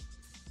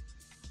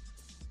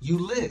 you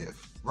live,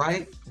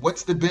 right?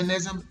 What's the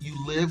Benism?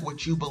 You live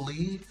what you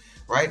believe,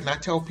 right? And I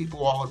tell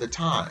people all of the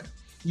time,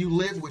 you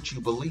live what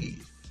you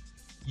believe.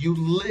 You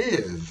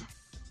live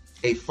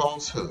a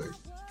falsehood,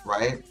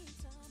 right?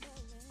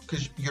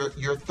 Because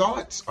your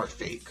thoughts are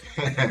fake,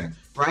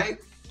 right?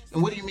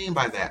 And what do you mean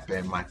by that,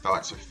 Ben? My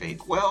thoughts are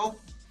fake. Well,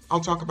 I'll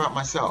talk about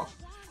myself.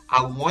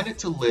 I wanted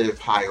to live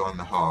high on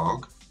the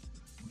hog,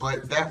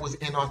 but that was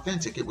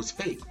inauthentic. It was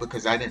fake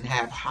because I didn't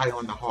have high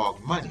on the hog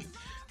money.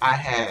 I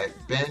had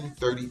been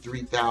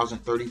 $33,000,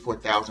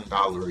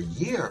 $34,000 a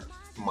year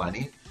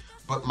money,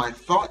 but my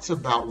thoughts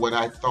about what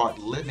I thought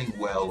living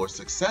well or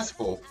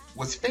successful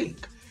was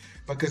fake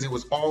because it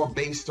was all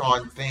based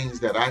on things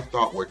that I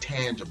thought were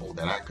tangible,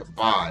 that I could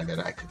buy, that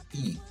I could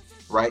eat,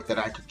 right, that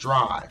I could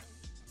drive.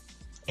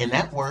 And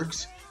that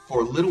works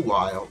for a little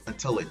while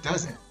until it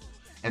doesn't,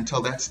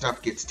 until that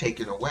stuff gets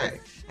taken away.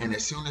 And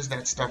as soon as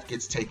that stuff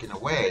gets taken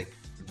away,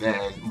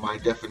 then my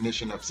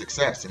definition of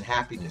success and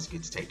happiness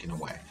gets taken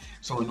away.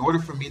 So in order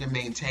for me to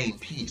maintain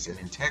peace and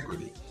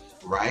integrity,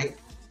 right,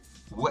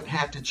 what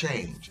had to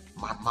change?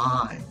 My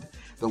mind,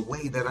 the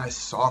way that I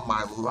saw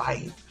my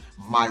life,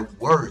 my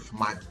worth,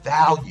 my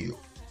value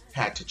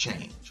had to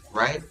change,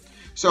 right?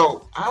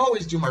 So I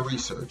always do my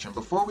research. And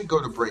before we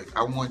go to break,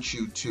 I want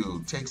you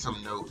to take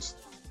some notes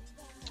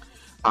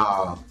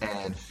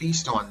and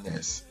feast on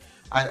this.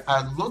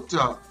 I looked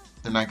up,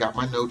 and I got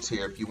my notes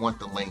here. If you want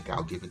the link,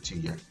 I'll give it to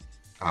you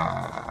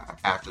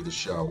after the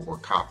show, or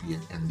copy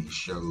it in the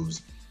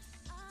show's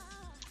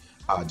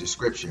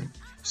description.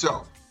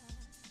 So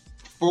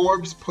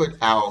Forbes put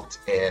out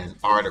an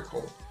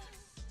article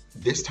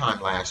this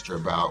time last year,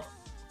 about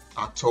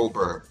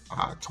October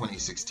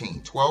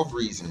 2016, 12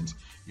 reasons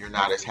you're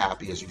not as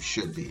happy as you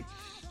should be.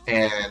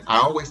 And I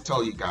always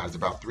tell you guys,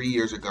 about 3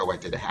 years ago, I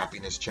did a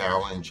happiness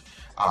challenge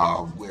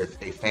with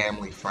a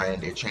family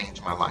friend. It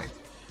changed my life.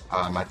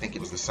 I think it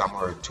was the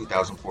summer of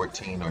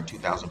 2014 or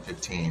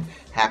 2015.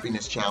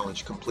 Happiness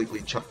challenge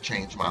completely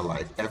changed my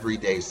life. Every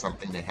day is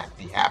something to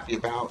be happy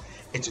about.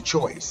 It's a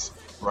choice,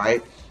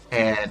 right?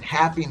 And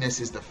happiness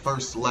is the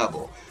first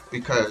level,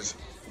 because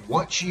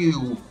once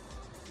you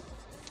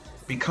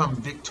become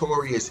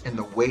victorious in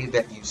the way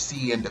that you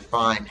see and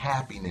define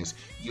happiness,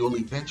 you'll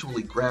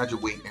eventually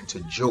graduate into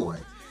joy.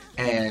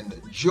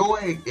 And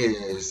joy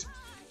is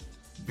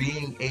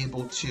being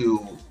able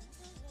to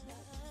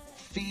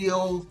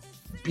feel,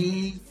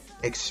 be,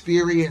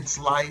 experience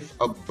life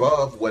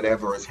above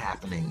whatever is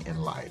happening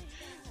in life.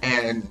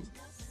 And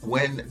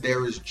when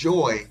there is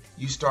joy,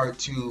 you start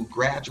to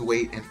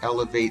graduate and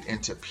elevate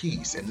into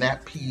peace. And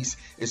that peace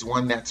is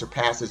one that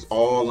surpasses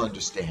all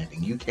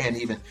understanding. You can't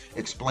even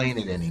explain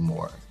it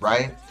anymore,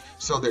 right?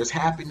 So there's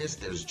happiness,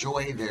 there's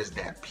joy, there's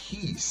that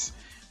peace,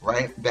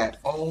 right? That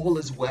all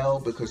is well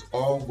because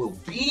all will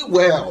be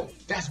well.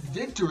 That's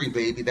victory,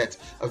 baby. That's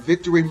a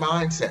victory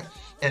mindset.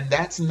 And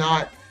that's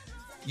not,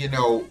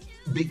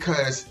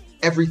 because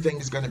everything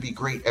is going to be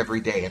great every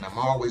day and I'm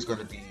always going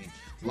to be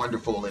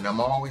wonderful and I'm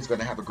always going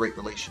to have a great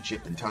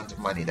relationship and tons of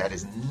money. That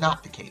is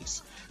not the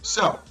case.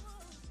 So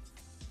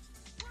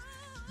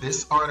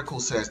this article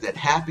says that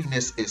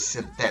happiness is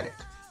synthetic.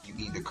 You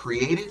either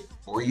create it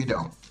or you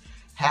don't.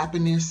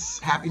 Happiness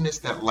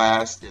that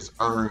lasts is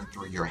earned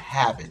through your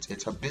habits.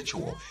 It's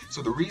habitual.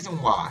 So the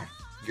reason why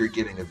you're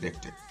getting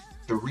evicted,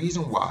 the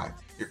reason why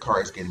your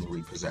car is getting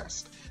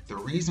repossessed, the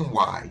reason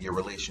why your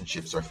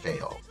relationships are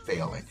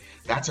failing,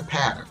 that's a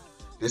pattern.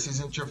 This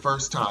isn't your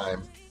first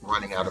time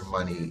running out of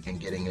money and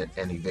getting an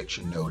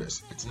eviction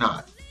notice. It's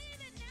not.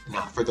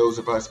 Now, for those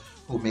of us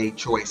who made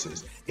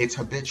choices, it's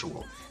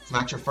habitual. It's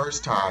not your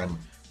first time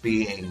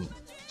being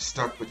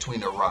stuck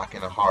between a rock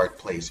and a hard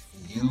place.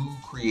 You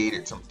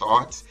created some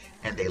thoughts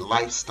and a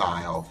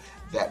lifestyle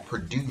that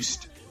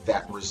produced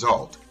that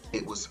result.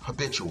 It was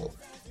habitual.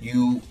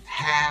 You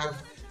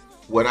have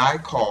what I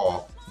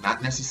call,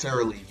 not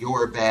necessarily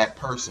you're a bad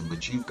person,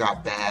 but you've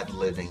got bad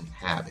living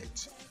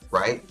habits,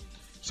 right?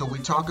 So we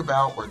talk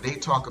about, or they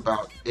talk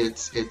about,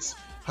 it's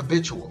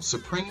habitual.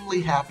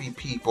 Supremely happy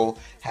people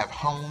have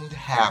honed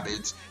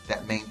habits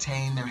that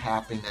maintain their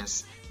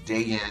happiness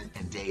day in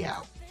and day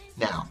out.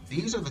 Now,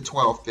 these are the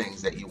 12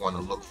 things that you want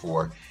to look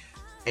for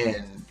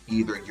in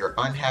either your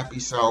unhappy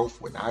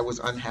self. When I was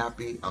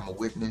unhappy, I'm a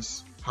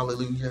witness.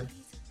 Hallelujah.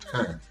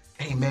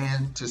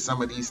 Amen to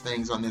some of these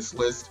things on this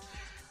list.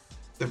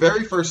 The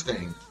very first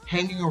thing,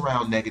 hanging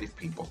around negative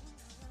people.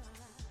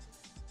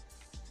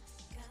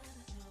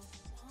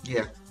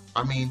 Yeah,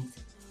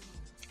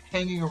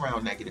 hanging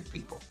around negative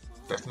people.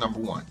 That's number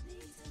one.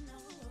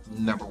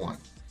 Number one.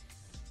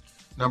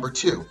 Number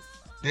 2,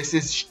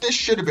 this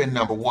should have been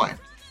number 1.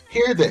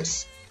 Hear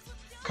this.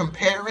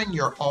 Comparing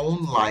your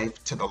own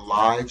life to the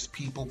lives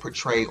people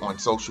portray on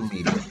social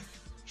media.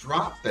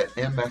 Drop the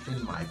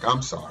MFing mic.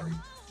 I'm sorry.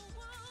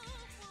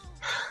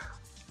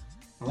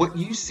 What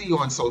you see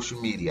on social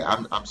media,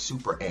 I'm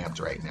super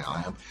amped right now.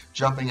 I'm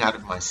jumping out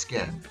of my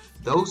skin.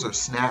 Those are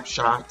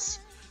snapshots.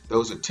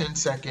 Those are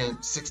 10-second,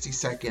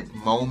 60-second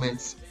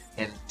moments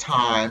in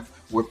time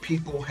where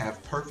people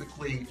have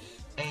perfectly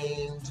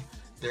aimed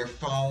their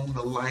phone.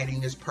 The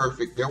lighting is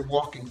perfect. They're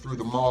walking through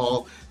the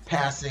mall,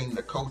 passing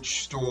the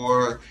Coach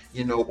store,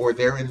 or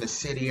they're in the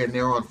city and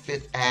they're on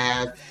Fifth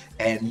Ave,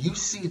 and you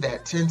see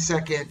that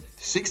 10-second,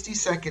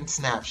 60-second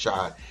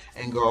snapshot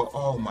and go,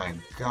 oh my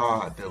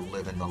God, they're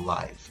living the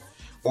life.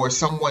 Or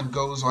someone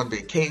goes on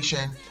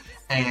vacation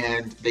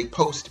and they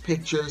post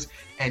pictures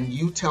and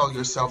you tell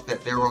yourself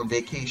that they're on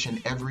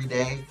vacation every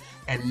day,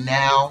 and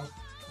now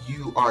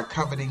you are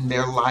coveting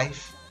their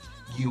life.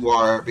 You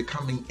are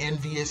becoming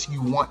envious.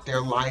 You want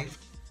their life.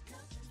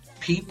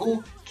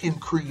 People can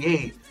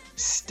create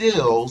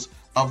stills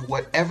of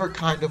whatever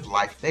kind of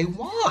life they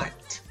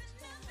want.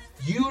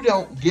 You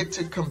don't get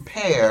to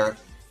compare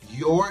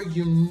your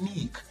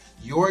unique,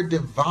 your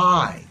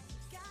divine,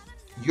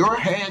 your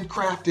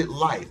handcrafted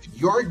life,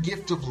 your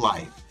gift of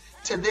life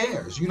to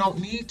theirs. You don't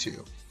need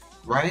to,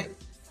 right?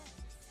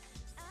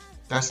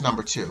 That's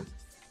number 2.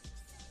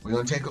 We're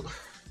going to take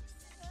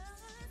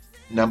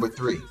number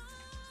 3,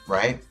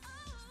 right?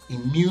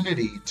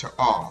 Immunity to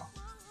awe.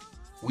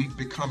 We've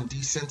become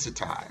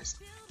desensitized.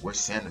 We're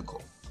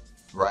cynical,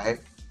 right?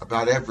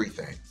 About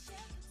everything.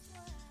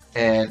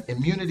 And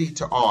immunity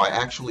to awe, I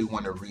actually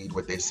want to read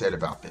what they said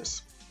about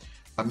this.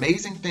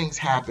 Amazing things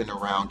happen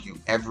around you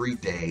every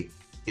day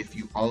if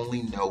you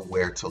only know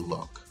where to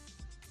look.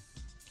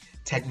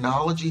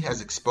 Technology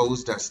has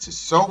exposed us to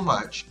so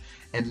much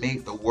and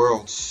made the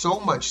world so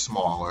much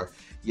smaller,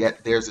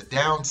 yet there's a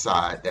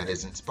downside that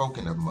isn't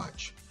spoken of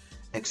much.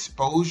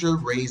 Exposure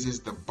raises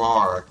the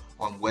bar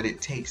on what it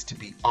takes to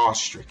be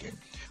awe-stricken,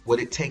 what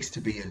it takes to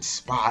be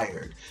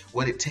inspired,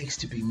 what it takes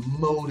to be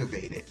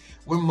motivated.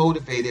 We're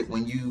motivated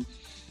when you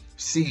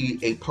see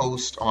a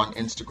post on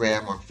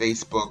Instagram or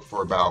Facebook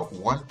for about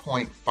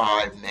 1.5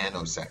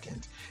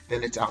 nanoseconds.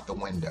 Then it's out the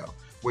window.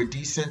 We're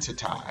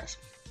desensitized.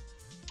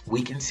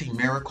 We can see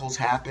miracles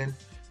happen.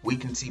 We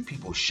can see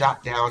people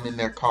shot down in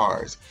their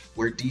cars.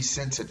 We're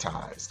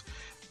desensitized.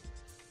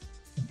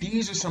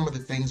 These are some of the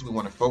things we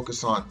want to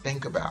focus on,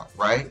 think about,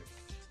 right?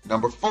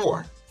 Number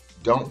 4,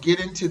 don't get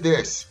into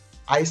this,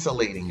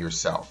 isolating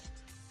yourself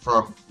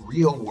from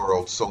real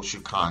world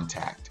social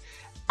contact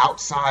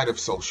outside of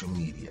social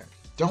media.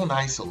 Don't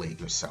isolate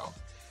yourself.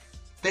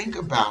 Think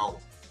about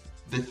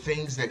the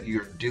things that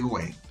you're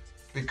doing,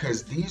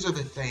 because these are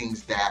the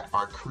things that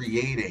are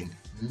creating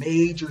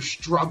major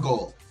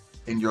struggle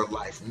in your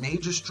life,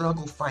 major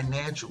struggle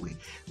financially,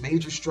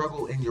 major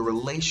struggle in your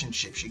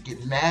relationships. You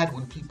get mad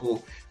when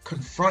people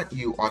confront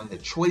you on the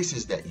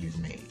choices that you've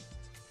made.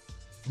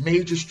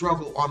 Major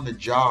struggle on the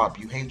job.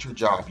 You hate your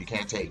job. You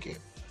can't take it.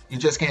 You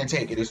just can't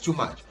take it. It's too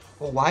much.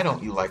 Well, why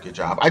don't you like your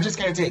job? I just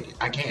can't take it.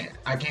 I can't do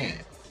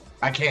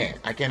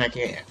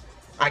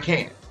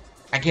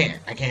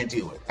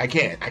it. I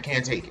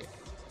can't take it.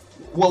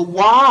 Well,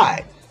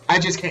 why? I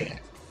just can't.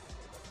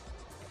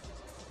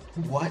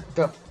 What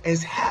the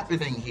is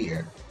happening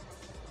here?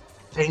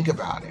 Think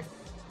about it.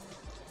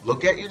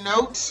 Look at your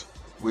notes.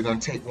 We're going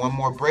to take one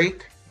more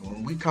break. And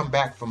when we come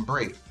back from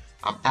break,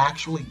 I'm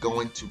actually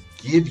going to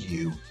give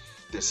you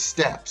the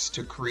steps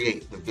to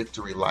create the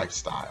victory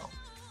lifestyle.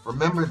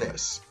 Remember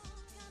this.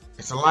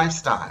 It's a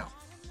lifestyle.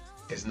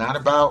 It's not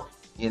about,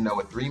 a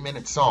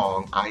 3-minute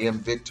song, I am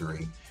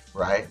victory,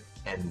 right?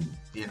 And,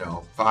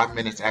 5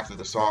 minutes after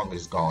the song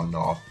is gone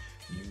off,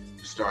 you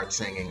start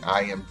singing,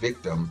 I am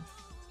victim.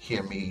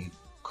 Hear me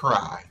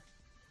cry.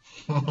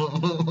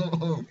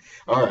 All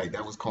right,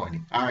 that was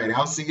corny. All right,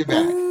 I'll see you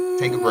back.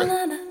 Take a break.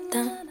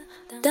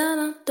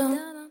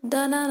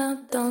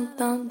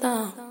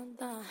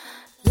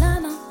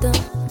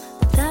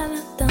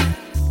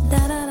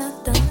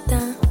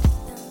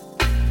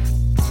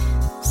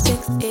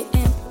 6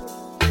 a.m.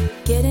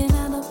 Getting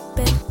out of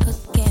bed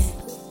again.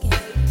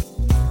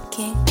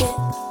 Can't get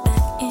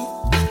back in,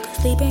 'cause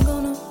sleep ain't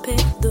gonna pay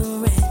the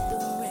rent.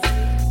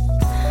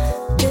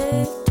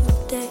 Day to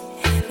day,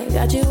 they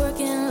got you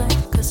working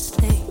like a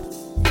slave,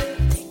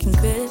 taking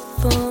credit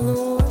for the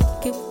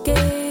work you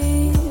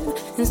gave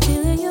and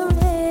stealing your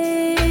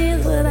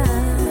raise. But I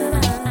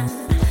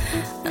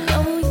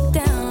know you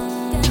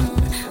down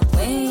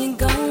when you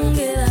gon'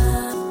 get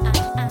up.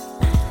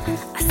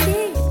 I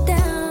see you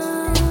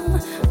down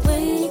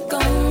when you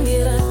gon'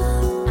 get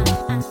up.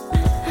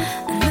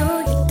 I know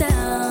you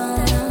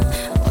down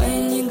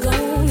when you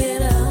gon'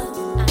 get up.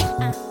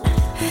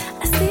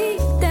 I see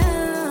you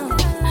down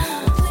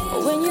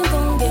when you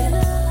gon' get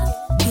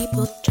up.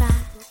 People try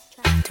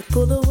to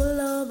pull the wool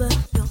over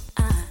your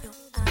eye.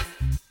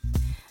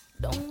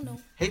 Don't know.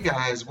 Hey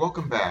guys,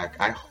 welcome back.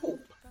 I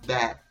hope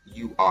that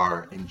you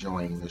are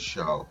enjoying the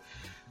show.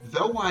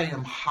 Though I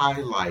am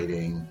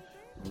highlighting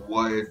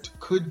what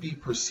could be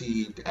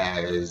perceived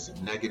as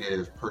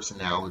negative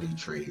personality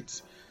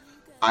traits,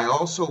 I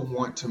also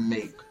want to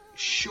make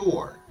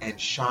sure and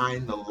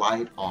shine the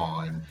light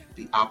on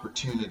the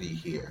opportunity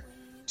here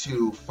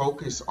to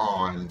focus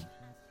on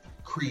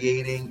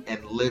creating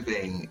and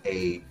living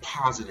a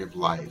positive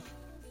life.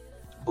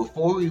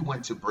 Before we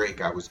went to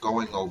break, I was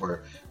going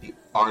over the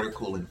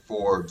article in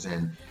Forbes,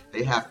 and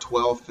they have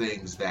 12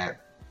 things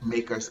that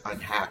make us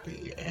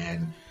unhappy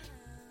and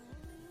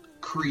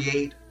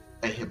create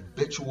a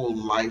habitual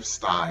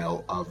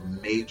lifestyle of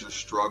major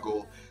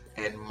struggle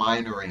and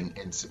minoring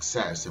in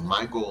success. And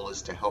my goal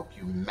is to help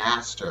you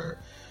master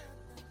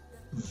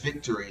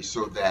victory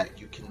so that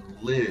you can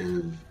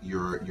live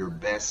your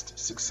best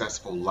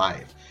successful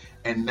life.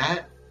 And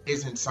that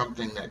isn't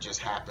something that just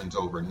happens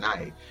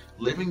overnight.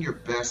 Living your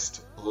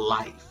best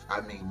life,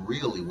 I mean,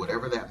 really,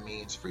 whatever that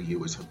means for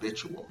you, is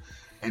habitual.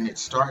 And it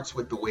starts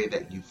with the way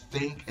that you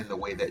think and the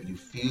way that you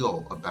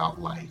feel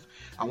about life.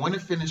 I want to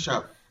finish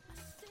up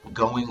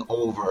going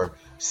over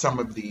some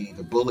of the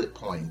bullet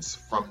points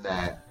from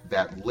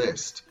that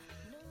list.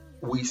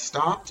 We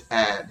stopped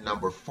at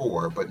number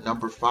 4, but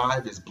number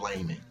 5 is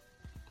blaming,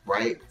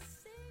 right?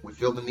 We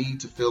feel the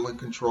need to feel in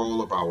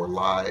control of our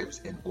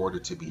lives in order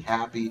to be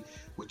happy,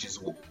 which is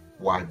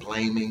why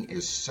blaming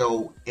is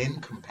so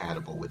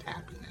incompatible with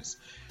happiness.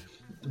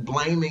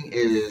 Blaming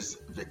is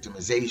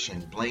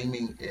victimization.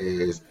 Blaming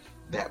is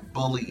that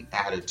bully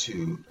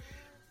attitude.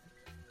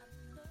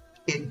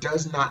 It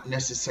does not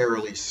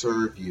necessarily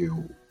serve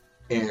you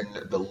in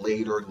the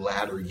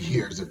latter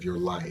years of your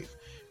life.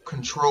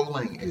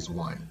 Controlling is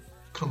one.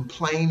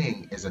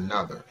 Complaining is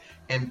another.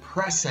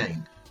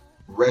 Impressing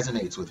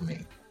resonates with me.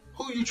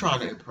 Who are you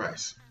trying to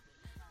impress?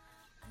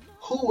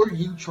 Who are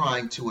you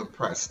trying to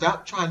impress?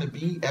 Stop trying to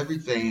be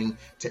everything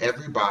to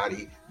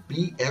everybody,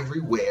 be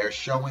everywhere,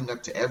 showing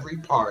up to every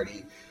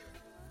party.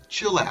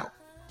 Chill out.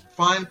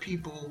 Find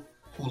people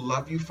who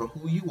love you for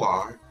who you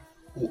are,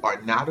 who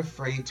are not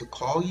afraid to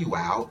call you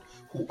out,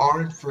 who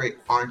aren't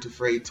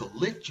afraid to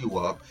lift you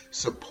up,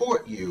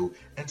 support you,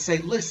 and say,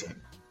 listen,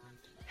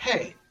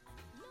 hey,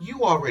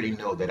 you already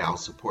know that I'll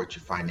support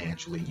you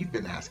financially. You've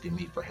been asking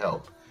me for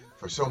help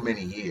for so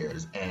many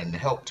years, and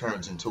help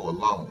turns into a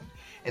loan.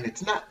 And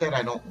it's not that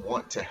I don't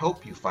want to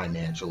help you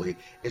financially,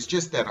 it's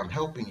just that I'm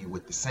helping you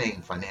with the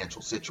same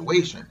financial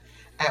situation.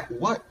 At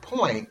what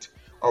point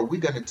are we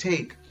going to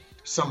take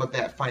some of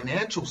that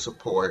financial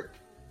support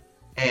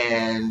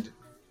and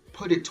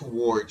put it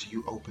towards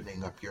you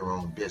opening up your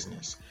own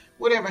business?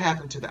 Whatever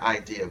happened to the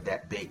idea of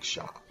that bake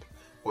shop,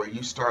 or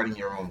you starting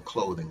your own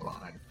clothing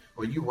line,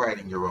 or you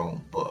writing your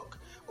own book,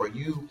 or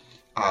you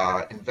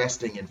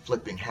investing in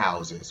flipping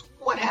houses?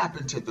 What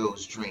happened to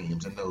those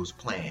dreams and those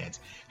plans?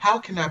 How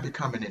can I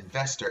become an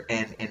investor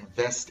and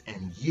invest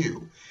in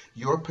you,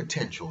 your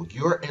potential,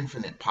 your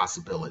infinite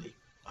possibility?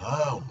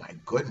 Oh my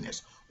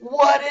goodness.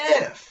 What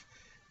if?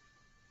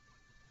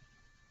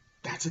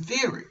 That's a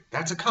theory.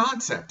 That's a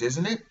concept,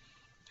 isn't it?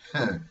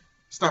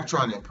 Stop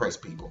trying to impress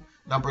people.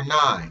 Number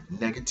 9,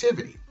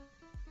 negativity.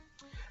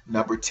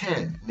 Number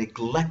 10,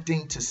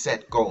 neglecting to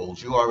set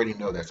goals. You already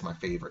know that's my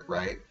favorite,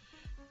 right?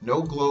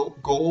 No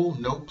goal,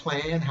 no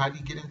plan. How do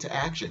you get into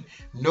action?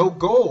 No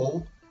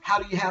goal. How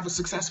do you have a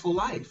successful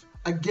life?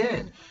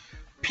 Again,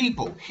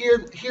 people,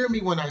 hear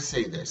me when I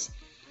say this.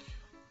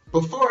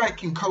 Before I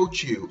can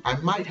coach you, I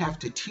might have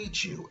to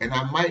teach you, and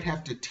I might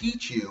have to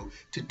teach you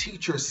to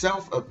teach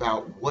yourself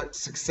about what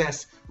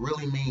success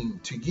really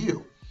means to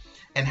you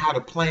and how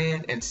to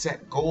plan and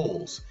set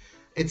goals.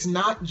 It's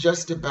not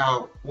just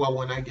about, well,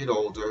 when I get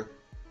older,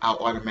 I'll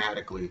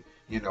automatically,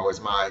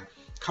 as my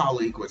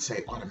colleague would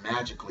say,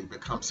 automatically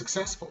become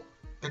successful.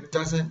 That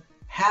doesn't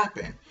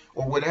happen,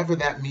 or whatever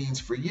that means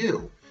for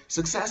you.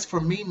 Success for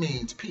me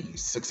means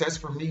peace. Success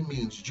for me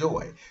means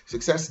joy.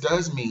 Success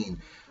does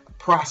mean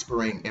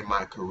prospering in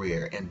my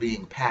career and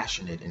being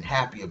passionate and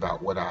happy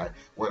about what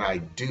I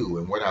do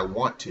and what I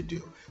want to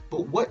do.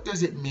 But what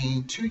does it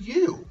mean to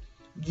you?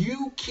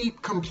 You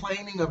keep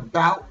complaining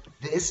about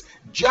this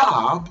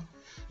job.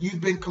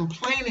 You've been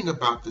complaining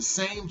about the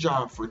same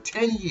job for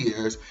 10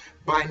 years.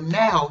 By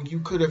now,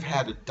 you could have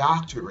had a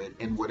doctorate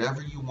in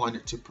whatever you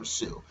wanted to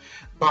pursue.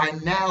 By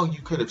now,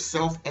 you could have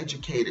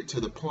self-educated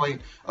to the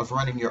point of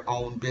running your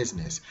own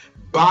business.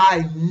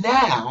 By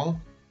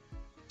now,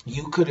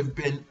 you could have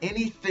been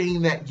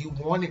anything that you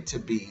wanted to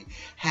be,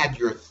 had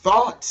your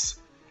thoughts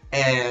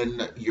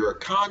and your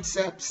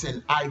concepts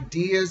and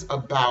ideas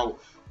about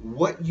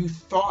what you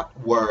thought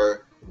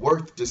were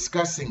worth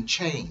discussing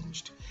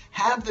changed.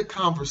 Have the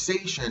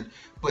conversation,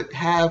 but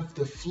have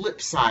the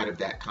flip side of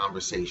that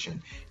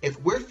conversation. If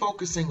we're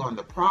focusing on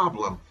the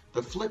problem,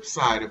 the flip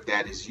side of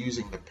that is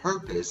using the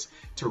purpose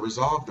to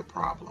resolve the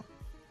problem.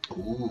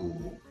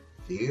 Ooh,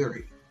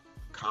 theory,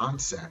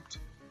 concept.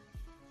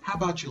 How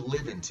about you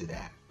live into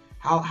that?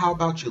 How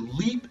about you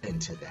leap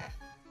into that,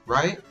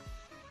 right?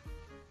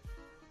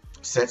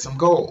 Set some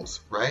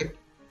goals, right?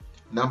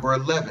 Number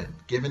 11,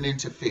 giving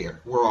into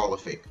fear. We're all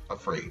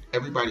afraid.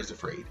 Everybody's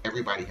afraid.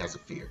 Everybody has a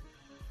fear.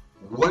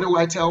 What do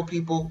I tell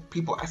people?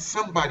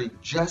 Somebody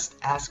just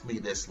asked me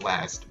this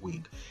last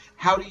week.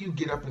 How do you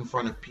get up in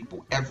front of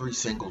people every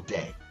single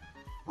day,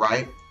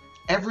 right?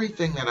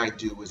 Everything that I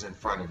do is in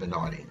front of an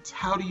audience.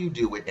 How do you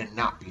do it and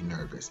not be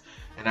nervous?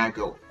 And I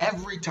go,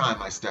 every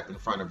time I step in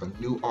front of a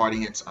new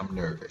audience, I'm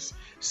nervous.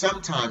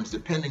 Sometimes,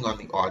 depending on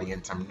the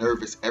audience, I'm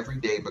nervous every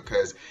day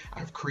because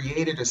I've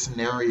created a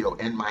scenario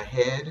in my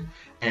head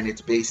and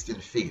it's based in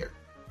fear.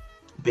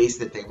 Based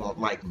that they won't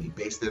like me,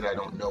 based that I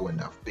don't know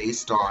enough,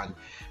 based on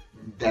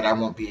that I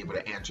won't be able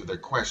to answer their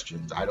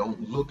questions. I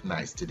don't look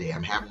nice today.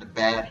 I'm having a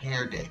bad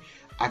hair day.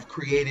 I've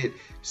created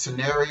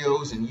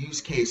scenarios and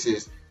use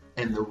cases,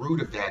 and the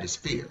root of that is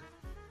fear.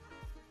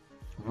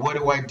 What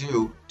do I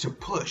do to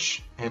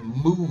push and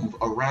move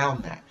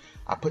around that?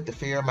 I put the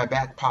fear in my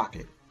back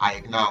pocket. I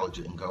acknowledge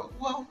it and go,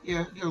 well,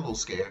 yeah, you're a little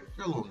scared.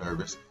 You're a little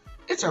nervous.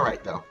 It's all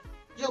right, though.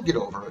 You'll get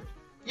over it.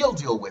 You'll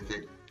deal with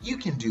it. You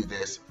can do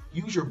this.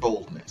 Use your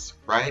boldness,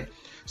 right?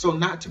 So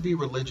not to be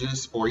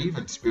religious or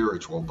even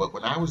spiritual, but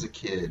when I was a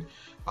kid,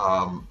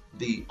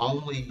 the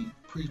only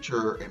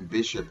preacher and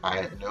bishop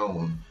I had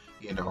known,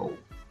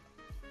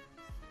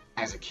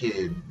 as a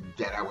kid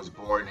that I was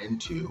born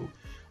into,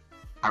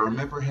 I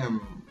remember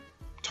him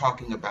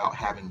talking about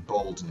having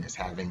boldness,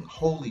 having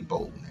holy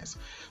boldness.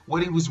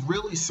 What he was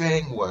really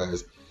saying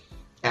was,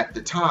 at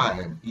the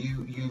time,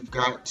 you've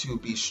got to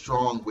be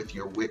strong with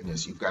your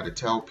witness. You've got to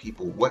tell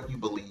people what you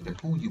believe and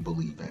who you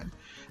believe in.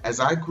 As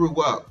I grew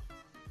up,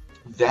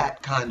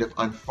 that kind of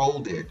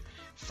unfolded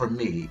for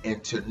me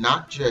into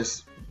not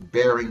just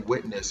bearing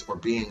witness or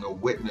being a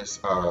witness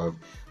of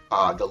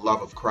the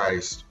love of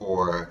Christ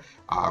or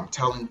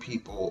telling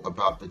people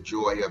about the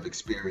joy of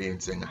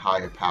experiencing a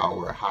higher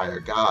power, a higher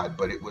God,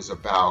 but it was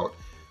about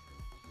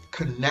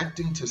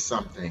connecting to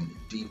something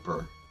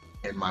deeper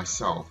in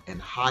myself and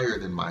higher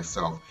than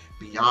myself,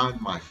 beyond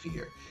my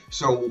fear.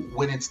 So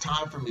when it's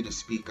time for me to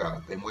speak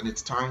up and when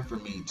it's time for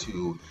me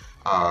to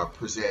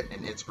present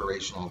an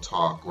inspirational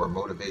talk or a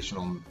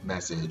motivational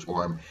message,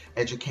 or I'm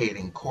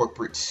educating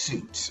corporate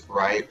suits,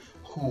 right,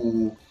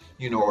 who,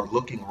 are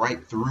looking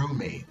right through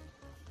me.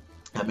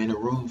 I'm in a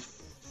room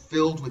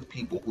filled with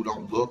people who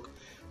don't look,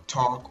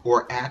 talk,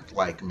 or act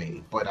like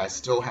me, but I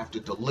still have to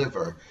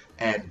deliver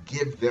and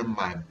give them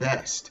my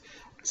best.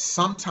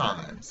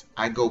 Sometimes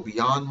I go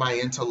beyond my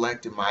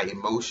intellect and my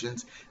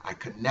emotions. I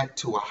connect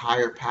to a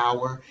higher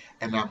power,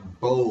 and I'm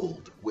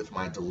bold with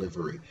my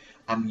delivery.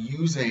 I'm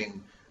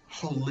using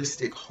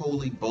holistic,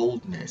 holy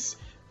boldness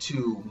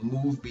to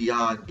move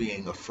beyond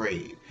being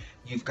afraid.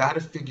 You've got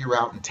to figure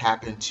out and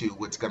tap into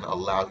what's going to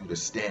allow you to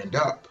stand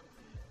up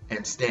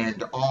and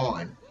stand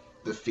on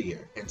the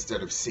fear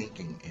instead of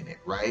sinking in it,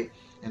 right?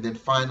 And then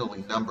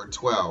finally, number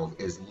 12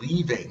 is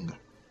leaving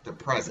the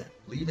present.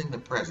 Leaving the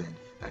present.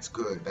 That's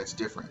good. That's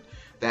different.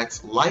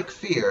 That's like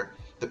fear.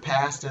 The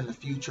past and the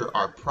future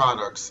are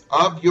products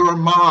of your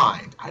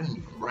mind. I didn't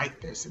even write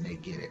this and they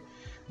get it.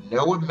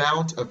 No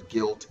amount of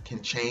guilt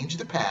can change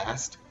the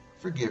past.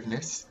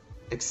 Forgiveness,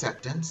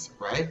 acceptance,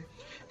 right?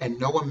 And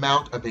no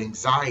amount of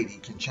anxiety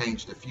can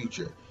change the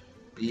future.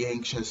 Be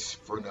anxious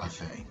for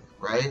nothing,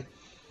 right?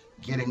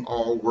 Getting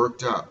all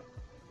worked up.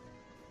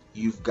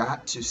 You've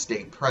got to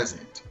stay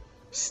present.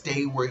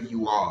 Stay where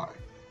you are,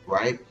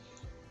 right?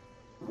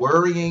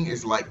 Worrying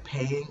is like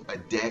paying a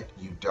debt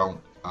you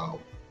don't owe.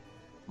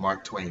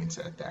 Mark Twain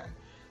said that.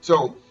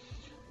 So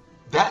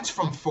that's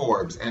from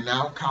Forbes, and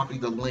I'll copy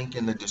the link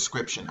in the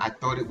description. I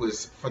thought it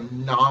was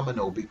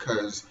phenomenal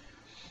because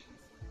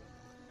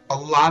a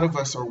lot of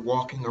us are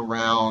walking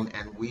around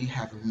and we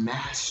have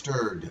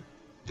mastered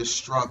the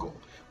struggle.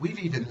 We've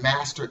even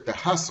mastered the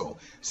hustle.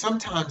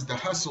 Sometimes the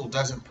hustle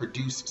doesn't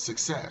produce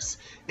success.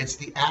 It's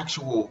the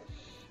actual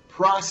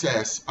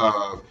process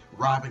of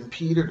robbing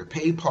Peter to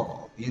pay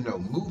Paul,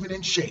 moving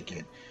and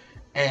shaking.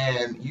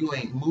 And you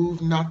ain't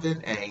moved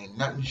nothing, and ain't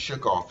nothing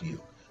shook off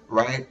you,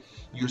 right?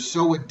 You're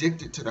so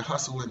addicted to the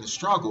hustle and the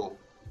struggle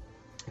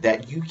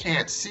that you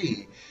can't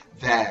see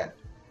that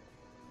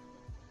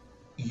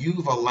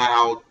you've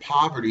allowed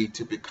poverty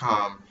to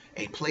become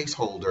a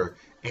placeholder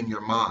in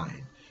your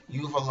mind.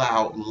 You've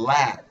allowed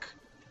lack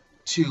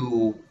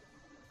to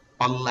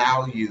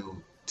allow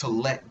you to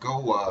let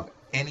go of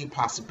any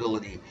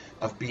possibility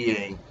of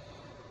being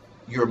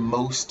your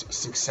most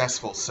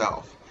successful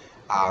self.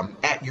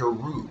 At your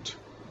root,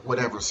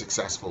 whatever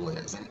successful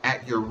is. And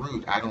at your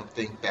root, I don't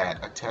think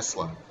that a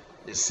Tesla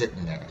is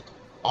sitting there.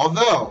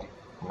 Although,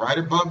 right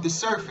above the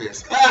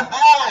surface,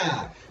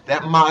 that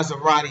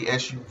Maserati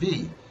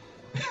SUV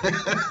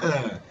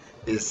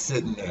is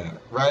sitting there,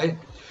 right?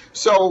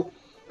 So,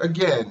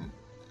 again,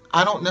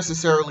 I don't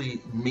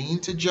necessarily mean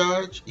to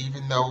judge,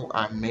 even though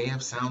I may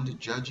have sounded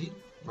judgy,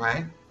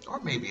 right? Or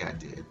maybe I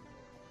did.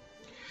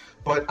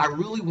 But I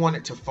really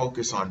wanted to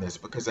focus on this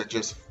because I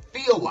just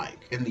feel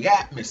like in the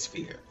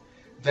atmosphere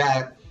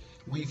that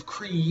we've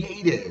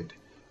created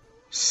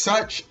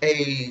such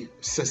a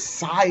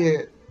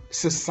society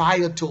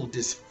societal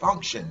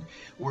dysfunction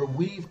where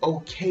we've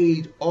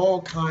okayed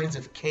all kinds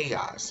of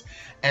chaos,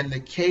 and the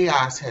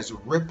chaos has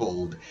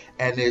rippled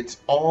and it's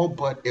all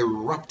but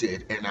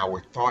erupted in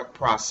our thought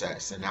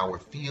process and our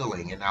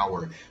feeling and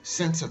our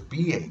sense of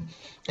being.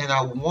 And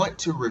I want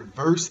to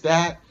reverse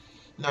that.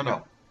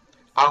 No.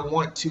 I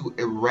want to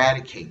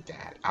eradicate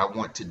that. I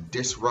want to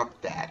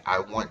disrupt that. I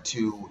want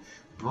to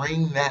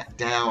bring that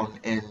down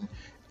in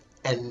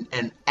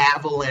an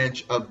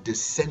avalanche of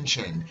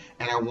dissension,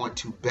 and I want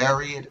to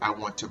bury it. I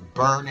want to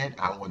burn it.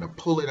 I want to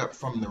pull it up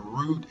from the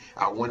root.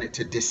 I want it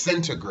to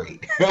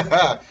disintegrate.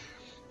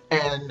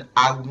 And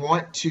I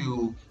want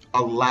to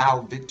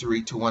allow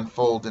victory to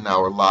unfold in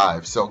our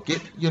lives. So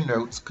get your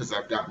notes, because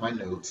I've got my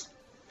notes.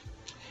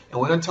 And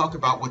we're going to talk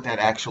about what that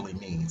actually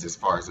means as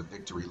far as a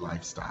victory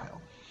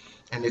lifestyle.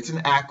 And it's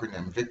an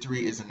acronym.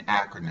 Victory is an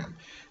acronym.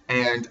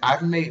 And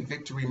I've made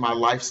victory my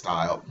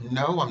lifestyle.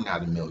 No, I'm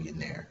not a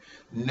millionaire.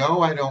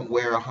 No, I don't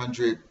wear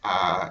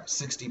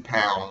 160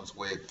 pounds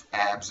with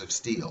abs of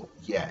steel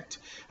yet.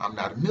 I'm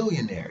not a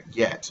millionaire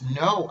yet.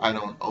 No, I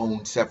don't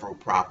own several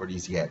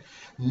properties yet.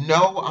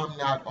 No, I'm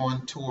not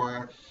on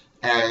tour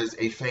as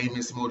a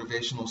famous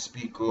motivational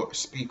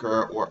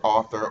speaker or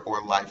author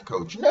or life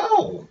coach.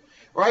 No,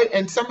 right?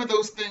 And some of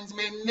those things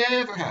may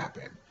never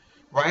happen,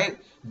 right?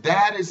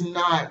 That is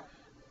not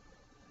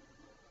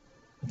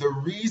the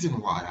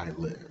reason why I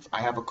live.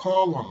 I have a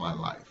call on my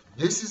life.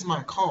 This is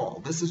my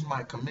call. This is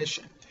my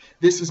commission.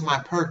 This is my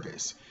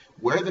purpose.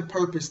 Where the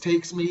purpose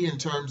takes me in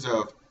terms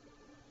of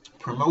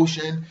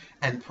promotion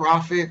and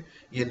profit,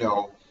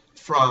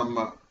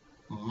 from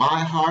my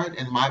heart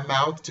and my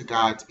mouth to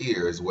God's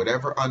ears,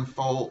 whatever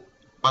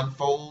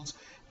unfolds,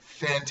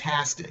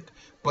 fantastic.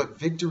 But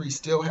victory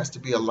still has to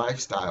be a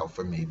lifestyle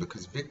for me,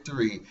 because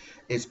victory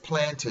is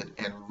planted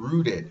and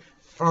rooted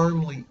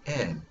firmly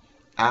in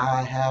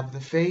I have the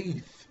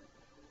faith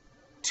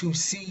to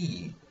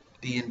see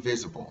the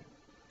invisible,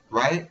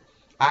 right?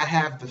 I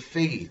have the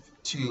faith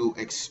to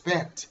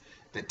expect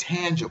the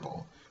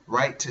tangible,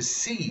 right? To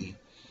see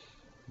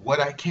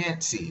what I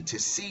can't see, to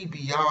see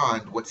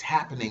beyond what's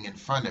happening in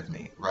front of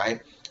me,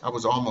 right? I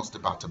was almost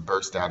about to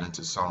burst out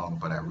into song,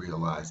 but I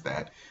realized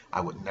that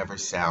I would never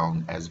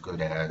sound as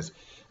good as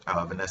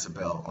Vanessa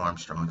Bell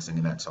Armstrong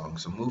singing that song.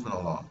 So moving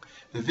along,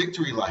 the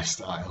victory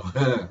lifestyle,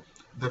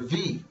 the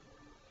V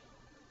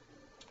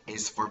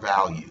is for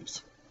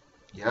values.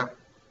 Yep.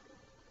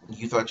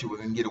 You thought you were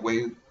going to get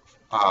away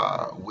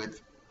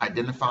with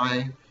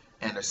identifying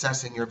and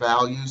assessing your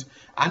values.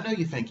 I know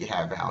you think you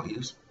have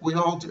values. We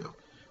all do,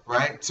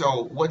 right?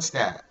 So what's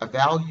that? A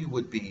value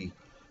would be,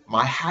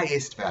 my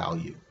highest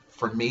value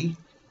for me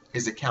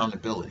is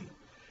accountability.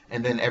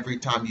 And then every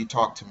time you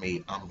talk to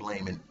me, I'm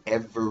blaming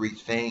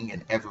everything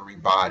and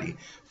everybody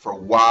for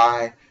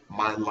why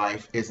my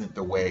life isn't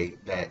the way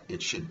that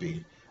it should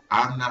be.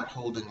 I'm not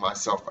holding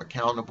myself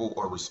accountable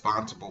or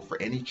responsible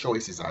for any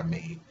choices I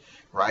made,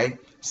 right?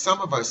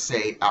 Some of us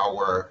say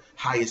our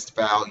highest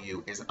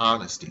value is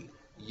honesty,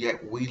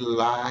 yet we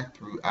lie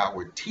through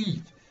our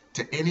teeth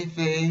to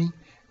anything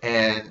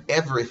and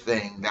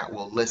everything that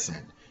will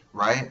listen,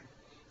 right?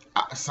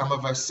 Some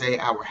of us say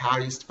our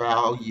highest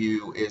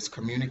value is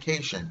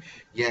communication,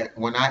 yet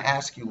when I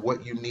ask you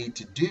what you need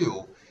to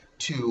do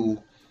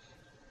to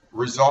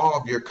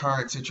resolve your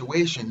current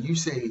situation, you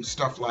say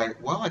stuff like,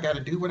 well, I got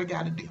to do what I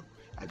got to do.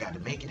 I got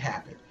to make it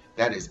happen.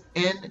 That is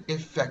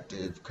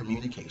ineffective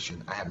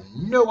communication. I have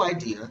no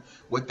idea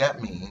what that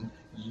means.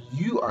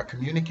 You are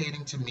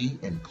communicating to me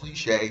in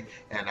cliche,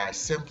 and I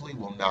simply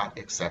will not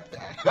accept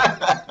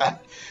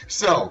that.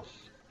 So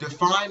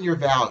define your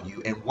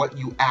value and what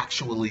you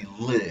actually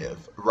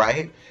live,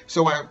 right?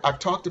 So I've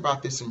talked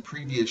about this in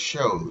previous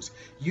shows.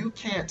 You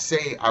can't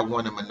say I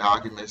want a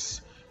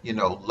monogamous,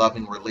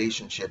 loving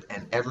relationship,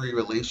 and every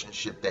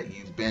relationship that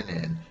you've been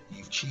in,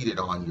 you've cheated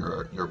on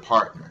your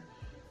partner.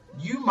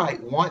 You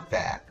might want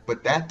that,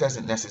 but that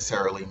doesn't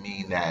necessarily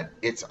mean that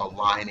it's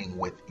aligning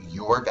with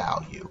your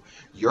value.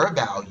 Your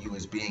value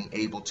is being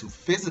able to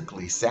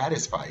physically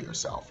satisfy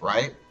yourself,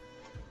 right?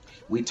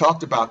 We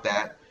talked about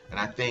that, and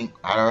I think,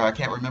 I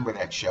can't remember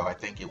that show. I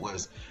think it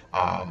was,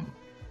 I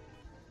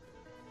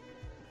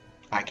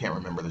can't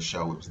remember the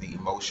show. It was the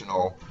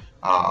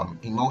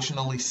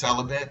emotionally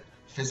celibate,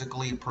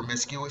 physically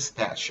promiscuous,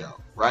 that show,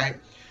 right?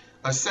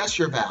 Assess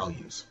your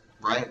values.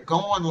 Right? Go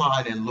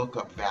online and look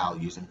up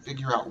values and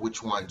figure out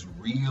which ones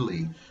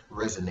really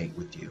resonate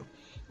with you,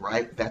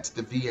 right? That's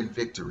the V in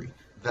victory.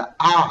 The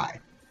I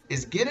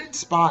is get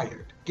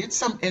inspired. Get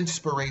some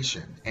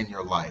inspiration in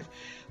your life.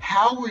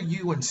 How are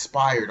you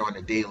inspired on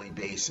a daily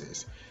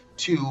basis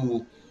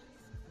to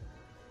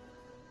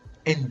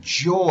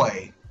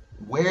enjoy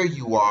where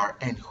you are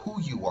and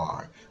who you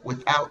are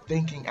without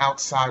thinking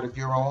outside of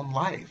your own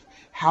life?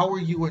 How are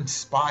you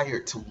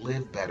inspired to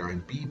live better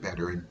and be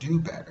better and do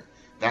better?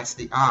 That's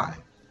the I.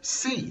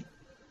 C,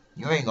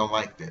 you ain't gonna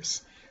like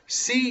this.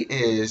 C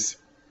is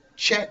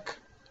check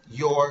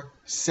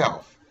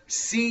yourself.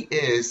 C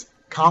is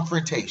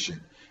confrontation.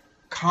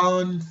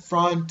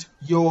 Confront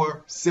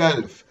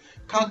yourself.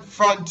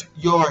 Confront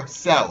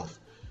yourself.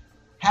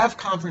 Have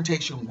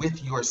confrontation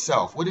with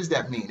yourself. What does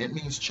that mean? It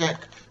means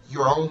check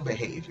your own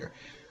behavior.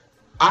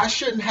 I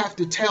shouldn't have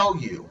to tell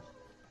you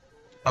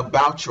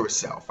about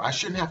yourself. I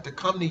shouldn't have to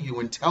come to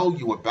you and tell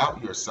you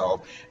about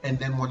yourself. And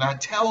then when I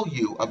tell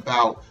you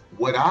about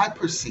what I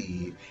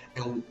perceive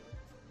and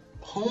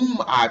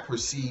whom I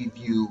perceive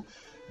you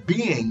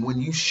being when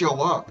you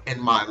show up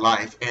in my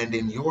life and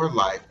in your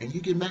life, and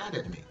you get mad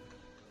at me,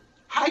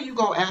 how you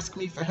gonna ask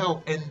me for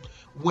help? And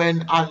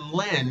when I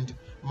lend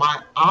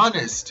my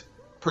honest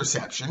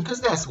perception,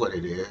 because that's what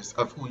it is,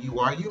 of who you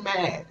are, you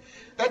mad.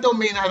 That don't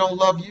mean I don't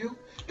love you.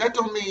 That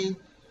don't mean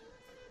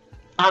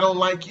I don't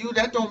like you.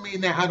 That don't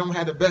mean that I don't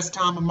have the best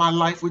time of my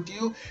life with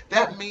you.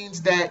 That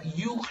means that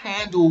you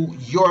handle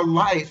your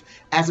life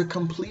as a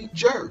complete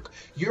jerk.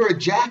 You're a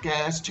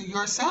jackass to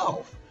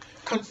yourself.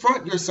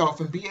 Confront yourself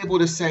and be able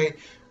to say,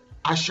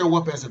 I show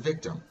up as a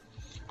victim.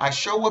 I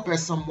show up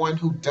as someone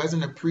who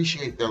doesn't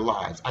appreciate their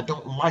lives. I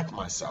don't like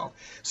myself.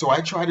 So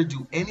I try to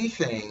do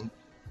anything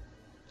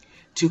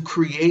to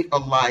create a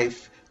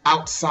life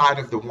outside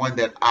of the one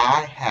that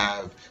I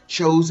have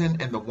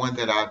chosen and the one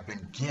that I've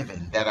been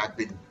given, that I've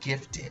been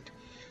gifted.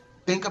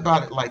 Think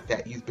about it like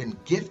that. You've been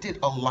gifted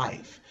a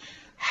life.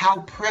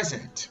 How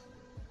present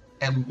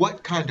and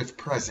what kind of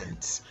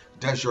presence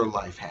does your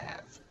life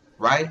have,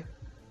 right?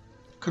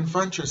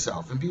 Confront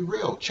yourself and be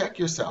real. Check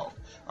yourself.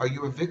 Are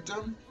you a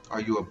victim?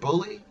 Are you a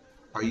bully?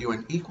 Are you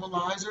an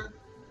equalizer?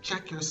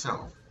 Check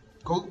yourself.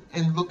 Go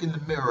and look in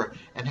the mirror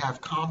and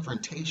have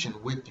confrontation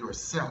with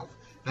yourself.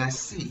 That's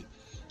C.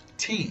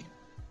 T.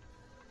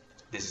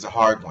 This is a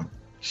hard one.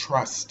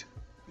 Trust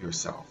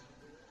yourself.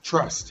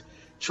 Trust.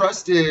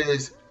 Trust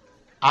is,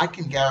 I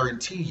can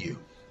guarantee you,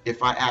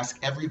 if I ask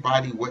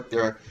everybody what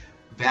their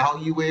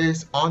value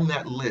is, on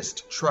that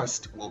list,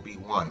 trust will be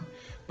one.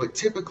 But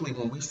typically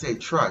when we say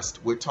trust,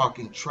 we're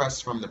talking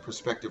trust from the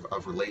perspective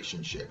of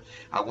relationship.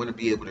 I want to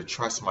be able to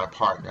trust my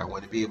partner. I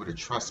want to be able to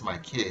trust my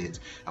kids.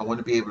 I want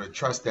to be able to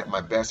trust that my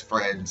best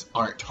friends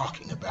aren't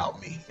talking about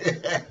me.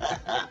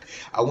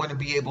 I want to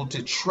be able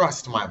to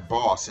trust my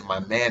boss and my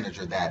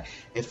manager that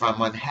if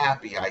I'm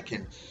unhappy, I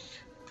can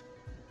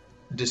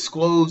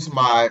disclose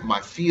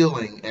my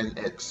feeling and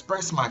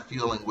express my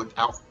feeling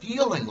without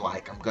feeling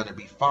like I'm going to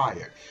be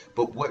fired.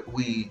 But what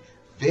we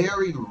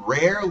very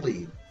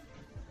rarely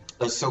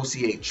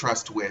associate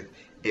trust with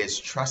is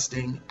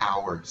trusting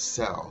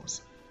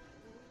ourselves.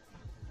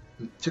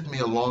 It took me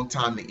a long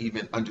time to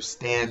even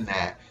understand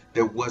that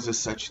there was a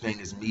such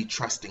thing as me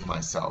trusting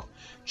myself,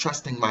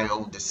 trusting my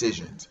own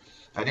decisions.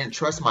 I didn't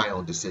trust my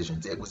own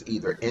decisions. It was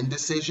either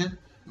indecision,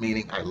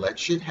 meaning I let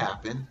shit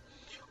happen,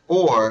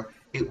 or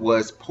it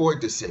was poor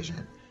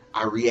decision.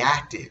 I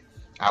reacted.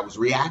 I was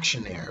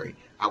reactionary.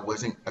 I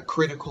wasn't a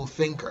critical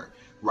thinker,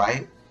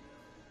 right?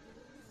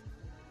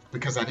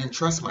 Because I didn't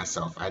trust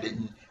myself. I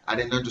didn't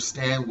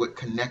understand what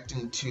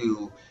connecting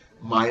to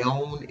my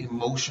own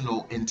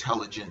emotional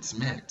intelligence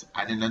meant.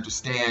 I didn't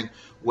understand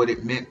what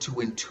it meant to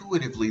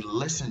intuitively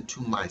listen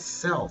to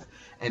myself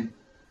and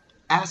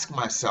ask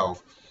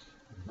myself,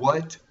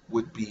 what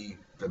would be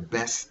the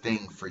best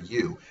thing for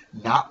you?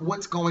 Not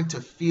what's going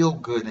to feel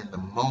good in the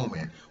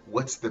moment.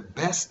 What's the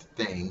best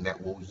thing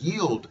that will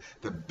yield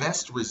the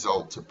best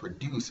result to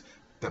produce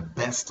the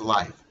best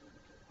life?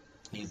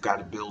 You've got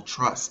to build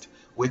trust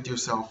with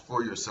yourself,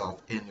 for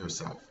yourself, in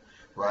yourself,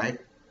 right?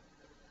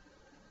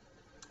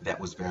 That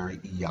was very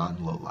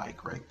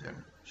Iyanla-like right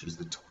there. She's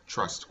the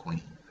trust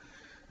queen.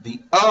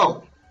 The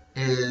O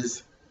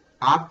is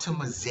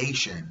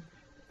optimization.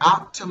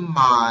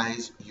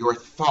 Optimize your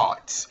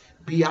thoughts.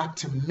 Be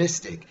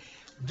optimistic.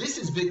 This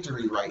is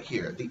victory right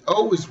here. The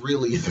O is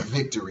really the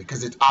victory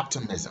because it's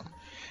optimism.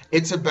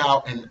 It's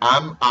about, and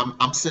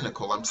I'm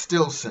cynical. I'm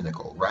still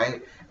cynical,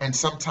 right? And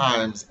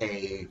sometimes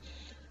a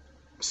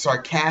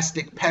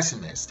sarcastic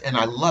pessimist, and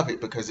I love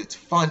it because it's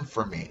fun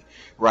for me,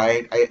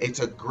 right? It's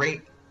a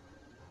great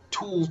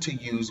tool to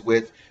use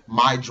with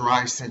my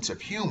dry sense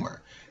of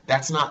humor.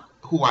 That's not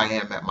who I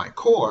am at my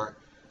core.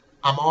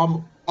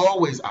 I'm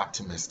always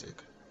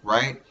optimistic,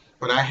 right?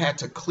 But I had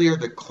to clear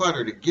the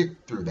clutter to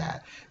get through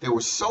that. There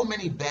were so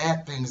many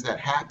bad things that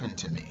happened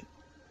to me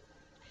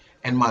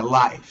in my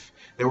life.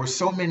 There were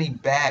so many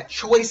bad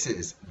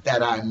choices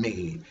that I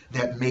made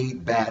that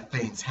made bad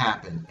things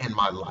happen in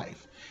my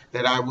life,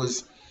 that I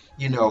was,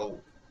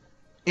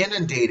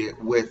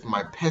 inundated with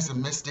my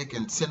pessimistic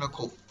and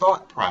cynical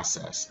thought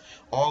process,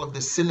 all of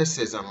the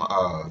cynicism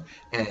of,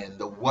 and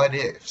the what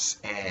ifs,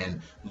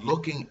 and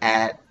looking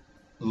at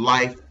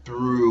life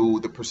through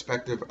the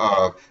perspective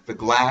of the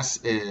glass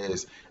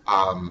is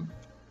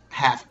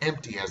half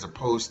empty as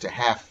opposed to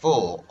half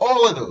full.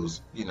 All of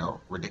those,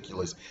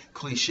 ridiculous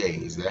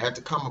cliches. There had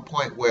to come a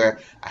point where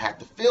I had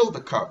to fill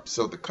the cup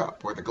so the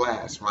cup or the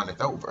glass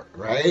runneth over,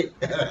 right?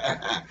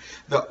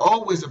 The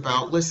O is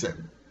about,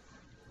 listen,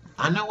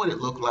 I know what it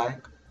look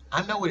like.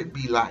 I know what it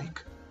be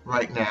like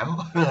right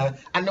now.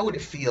 I know what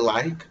it feel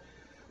like,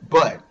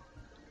 but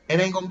it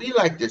ain't gonna be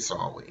like this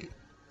always.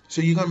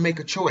 So you're gonna make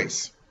a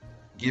choice.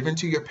 Give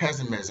into your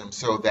pessimism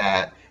so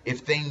that If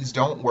things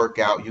don't work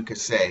out, you could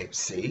say,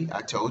 see,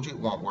 I told you it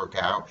won't work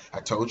out. I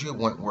told you it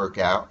wouldn't work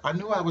out. I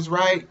knew I was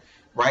right,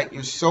 right?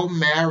 You're so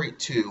married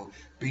to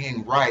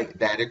being right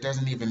that it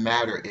doesn't even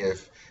matter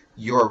if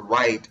your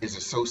right is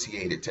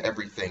associated to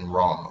everything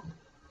wrong.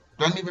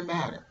 Doesn't even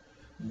matter.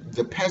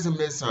 The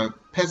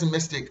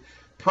pessimistic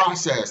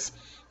process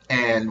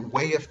and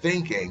way of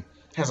thinking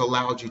has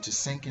allowed you to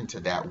sink into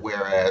that,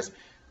 whereas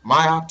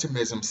my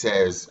optimism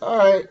says, all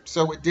right,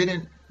 so it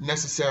didn't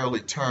necessarily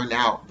turn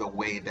out the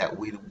way that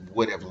we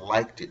would have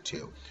liked it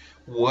to.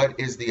 What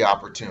is the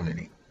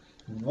opportunity?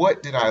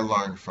 What did I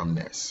learn from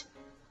this?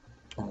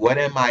 What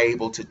am I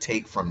able to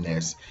take from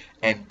this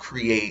and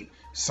create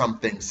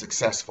something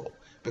successful?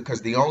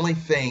 Because the only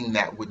thing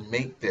that would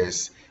make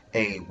this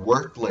a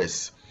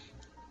worthless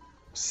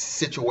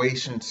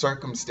situation,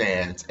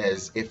 circumstance,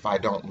 as if I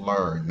don't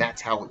learn.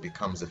 That's how it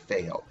becomes a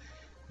fail.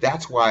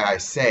 That's why I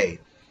say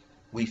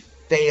we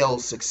fail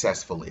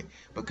successfully,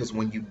 because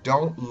when you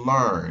don't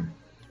learn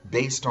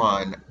based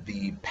on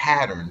the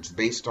patterns,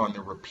 based on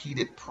the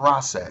repeated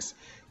process,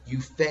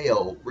 you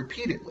fail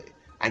repeatedly.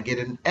 I get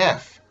an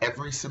F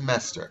every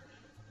semester.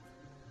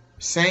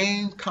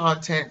 Same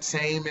content,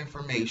 same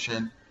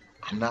information.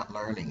 I'm not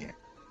learning it.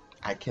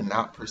 I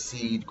cannot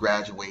proceed,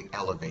 graduate,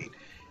 elevate.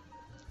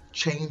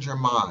 Change your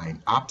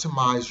mind.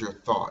 Optimize your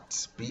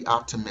thoughts. Be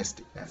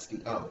optimistic. That's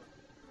the O.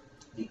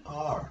 The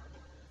R.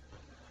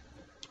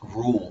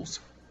 Rules.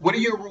 What are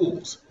your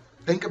rules?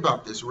 Think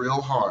about this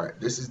real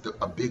hard. This is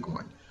a big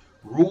one.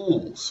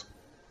 Rules.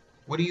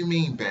 What do you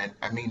mean, Ben?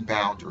 I mean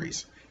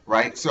boundaries,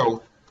 right?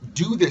 So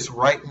do this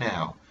right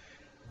now.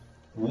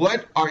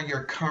 What are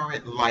your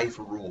current life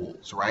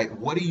rules, right?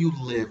 What do you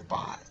live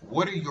by?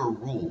 What are your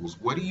rules?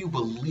 What do you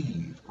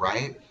believe,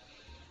 right?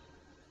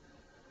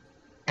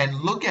 And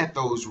look at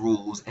those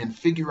rules and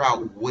figure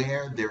out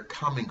where they're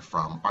coming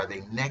from. Are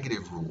they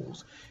negative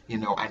rules? You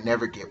know, I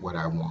never get what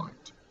I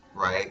want,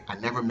 right? I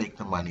never make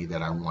the money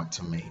that I want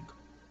to make.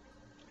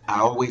 I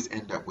always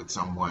end up with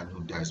someone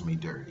who does me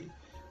dirty,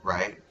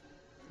 right?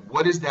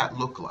 What does that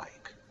look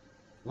like?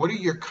 What are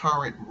your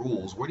current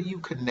rules? What are you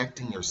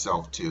connecting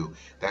yourself to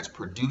that's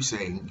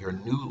producing your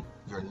new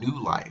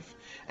life?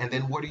 And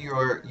then what are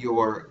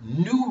your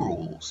new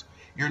rules?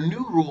 Your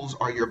new rules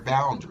are your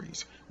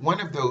boundaries. One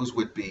of those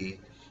would be,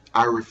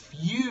 I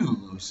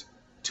refuse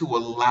to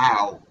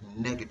allow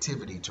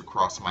negativity to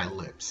cross my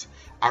lips.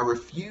 I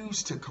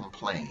refuse to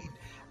complain.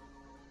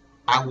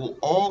 I will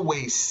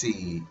always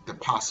see the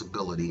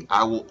possibility.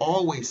 I will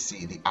always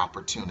see the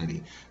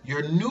opportunity.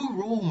 Your new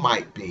rule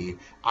might be,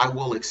 I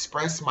will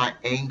express my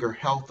anger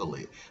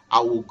healthily. I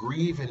will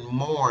grieve and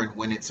mourn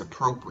when it's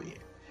appropriate,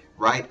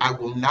 right? I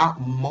will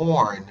not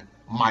mourn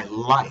my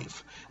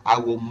life. I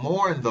will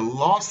mourn the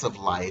loss of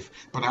life,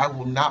 but I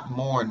will not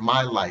mourn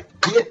my life.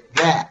 Get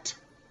that.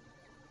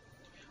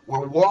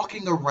 We're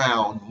walking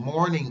around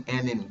mourning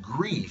and in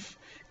grief,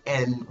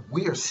 and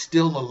we are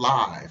still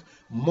alive.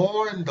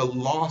 Mourn the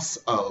loss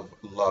of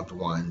loved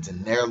ones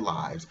in their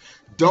lives.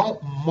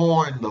 Don't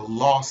mourn the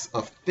loss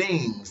of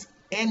things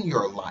in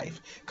your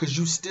life, because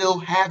you still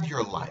have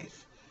your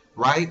life,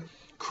 right?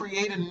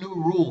 Create a new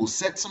rule.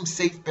 Set some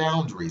safe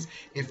boundaries.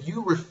 If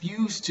you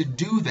refuse to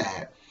do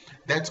that,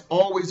 that's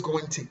always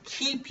going to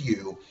keep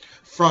you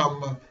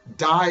from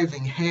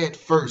diving head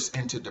first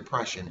into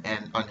depression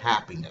and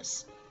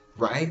unhappiness,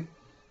 right?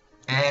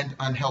 And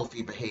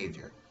unhealthy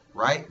behavior,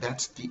 right?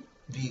 That's the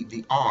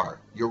R,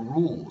 your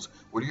rules.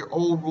 What are your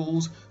old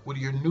rules? What are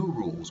your new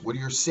rules? What are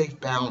your safe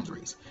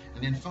boundaries?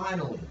 And then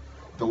finally,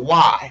 the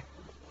why.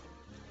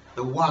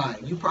 The why.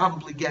 You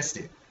probably guessed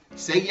it.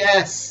 Say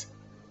yes.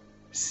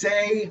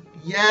 Say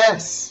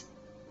yes.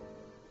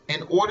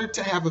 In order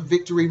to have a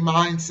victory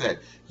mindset,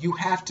 you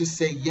have to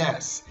say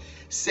yes.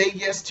 Say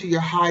yes to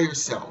your higher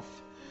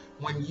self.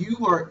 When you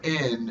are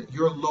in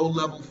your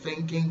low-level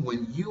thinking,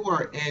 when you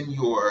are in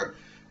your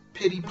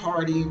pity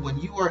party, when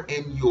you are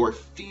in your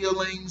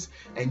feelings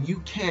and you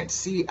can't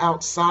see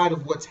outside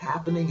of what's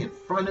happening in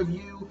front of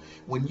you,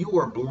 when you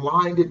are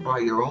blinded by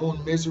your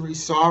own misery,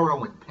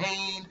 sorrow, and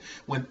pain,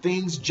 when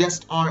things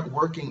just aren't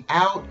working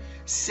out,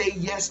 say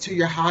yes to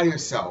your higher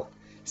self.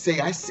 Say,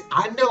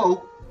 I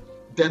know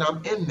that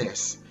I'm in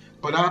this,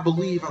 but I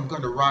believe I'm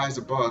going to rise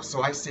above,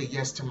 so I say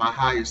yes to my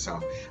higher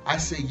self. I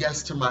say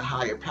yes to my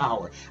higher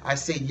power. I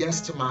say yes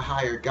to my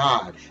higher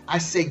God. I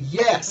say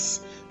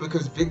yes,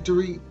 because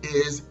victory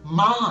is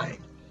mine.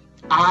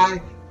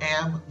 I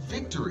am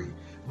victory.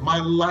 My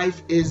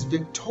life is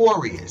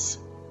victorious.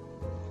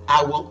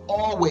 I will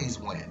always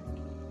win,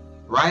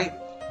 right?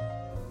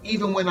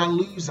 Even when I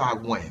lose, I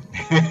win.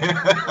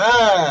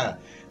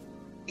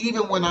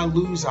 Even when I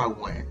lose, I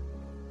win.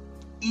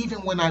 Even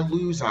when I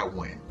lose, I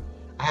win.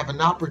 I have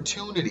an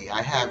opportunity.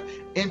 I have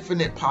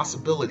infinite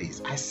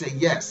possibilities. I say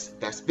yes.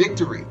 That's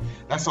victory.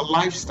 That's a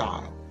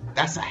lifestyle.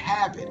 That's a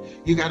habit.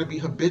 You got to be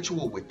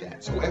habitual with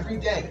that. So every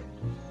day,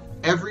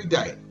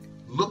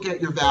 look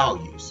at your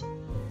values.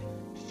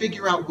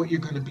 Figure out what you're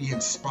going to be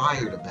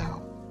inspired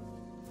about.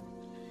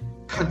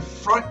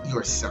 Confront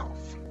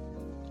yourself.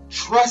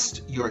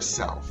 Trust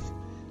yourself.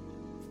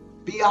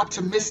 Be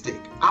optimistic.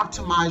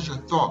 Optimize your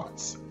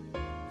thoughts.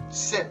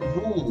 set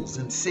rules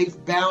and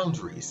safe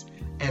boundaries,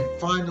 and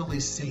finally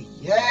say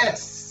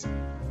yes.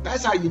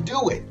 That's how you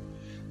do it.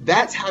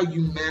 That's how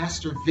you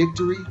master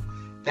victory.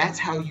 That's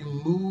how you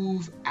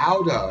move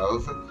out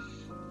of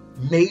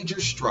major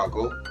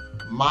struggle,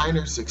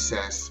 minor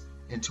success,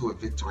 into a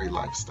victory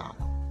lifestyle.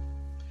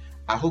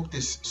 I hope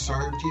this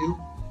served you.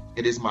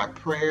 It is my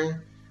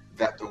prayer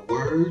that the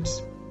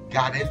words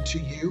got into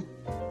you,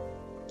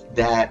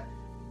 that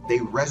they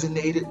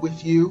resonated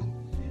with you.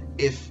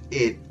 If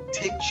it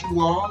ticked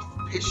you off,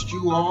 pissed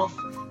you off,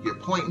 you're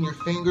pointing your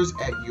fingers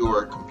at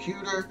your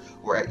computer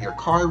or at your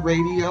car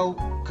radio,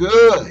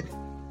 good.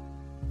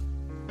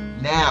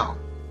 Now,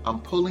 I'm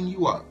pulling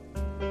you up.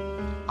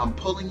 I'm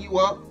pulling you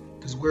up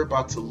because we're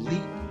about to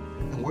leap,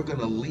 and we're going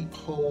to leap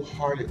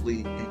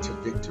wholeheartedly into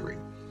victory.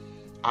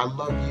 I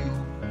love you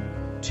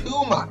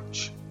too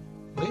much,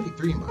 maybe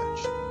too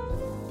much.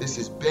 This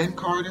is Ben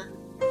Carter,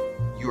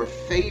 your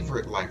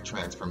favorite life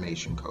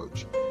transformation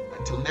coach.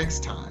 Until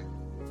next time.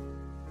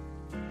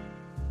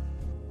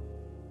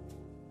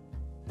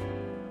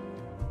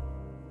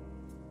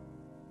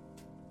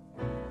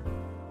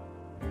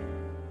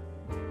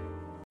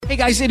 Hey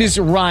guys, it is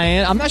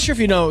Ryan. I'm not sure if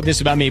you know this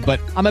about me, but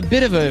I'm a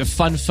bit of a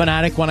fun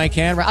fanatic when I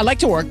can. I like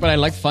to work, but I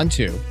like fun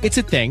too. It's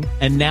a thing.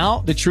 And now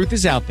the truth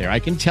is out there. I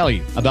can tell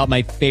you about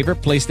my favorite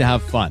place to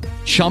have fun.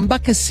 Chumba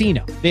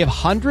Casino. They have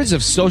hundreds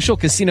of social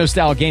casino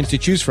style games to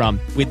choose from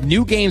with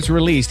new games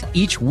released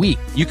each week.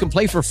 You can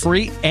play for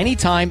free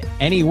anytime,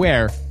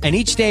 anywhere. And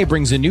each day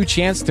brings a new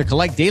chance to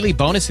collect daily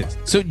bonuses.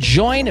 So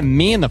join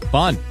me in the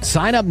fun.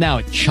 Sign up now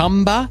at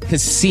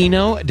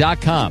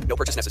ChumbaCasino.com. No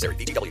purchase necessary.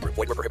 VGW Group.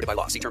 Void where prohibited by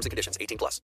law. See terms and conditions. 18+.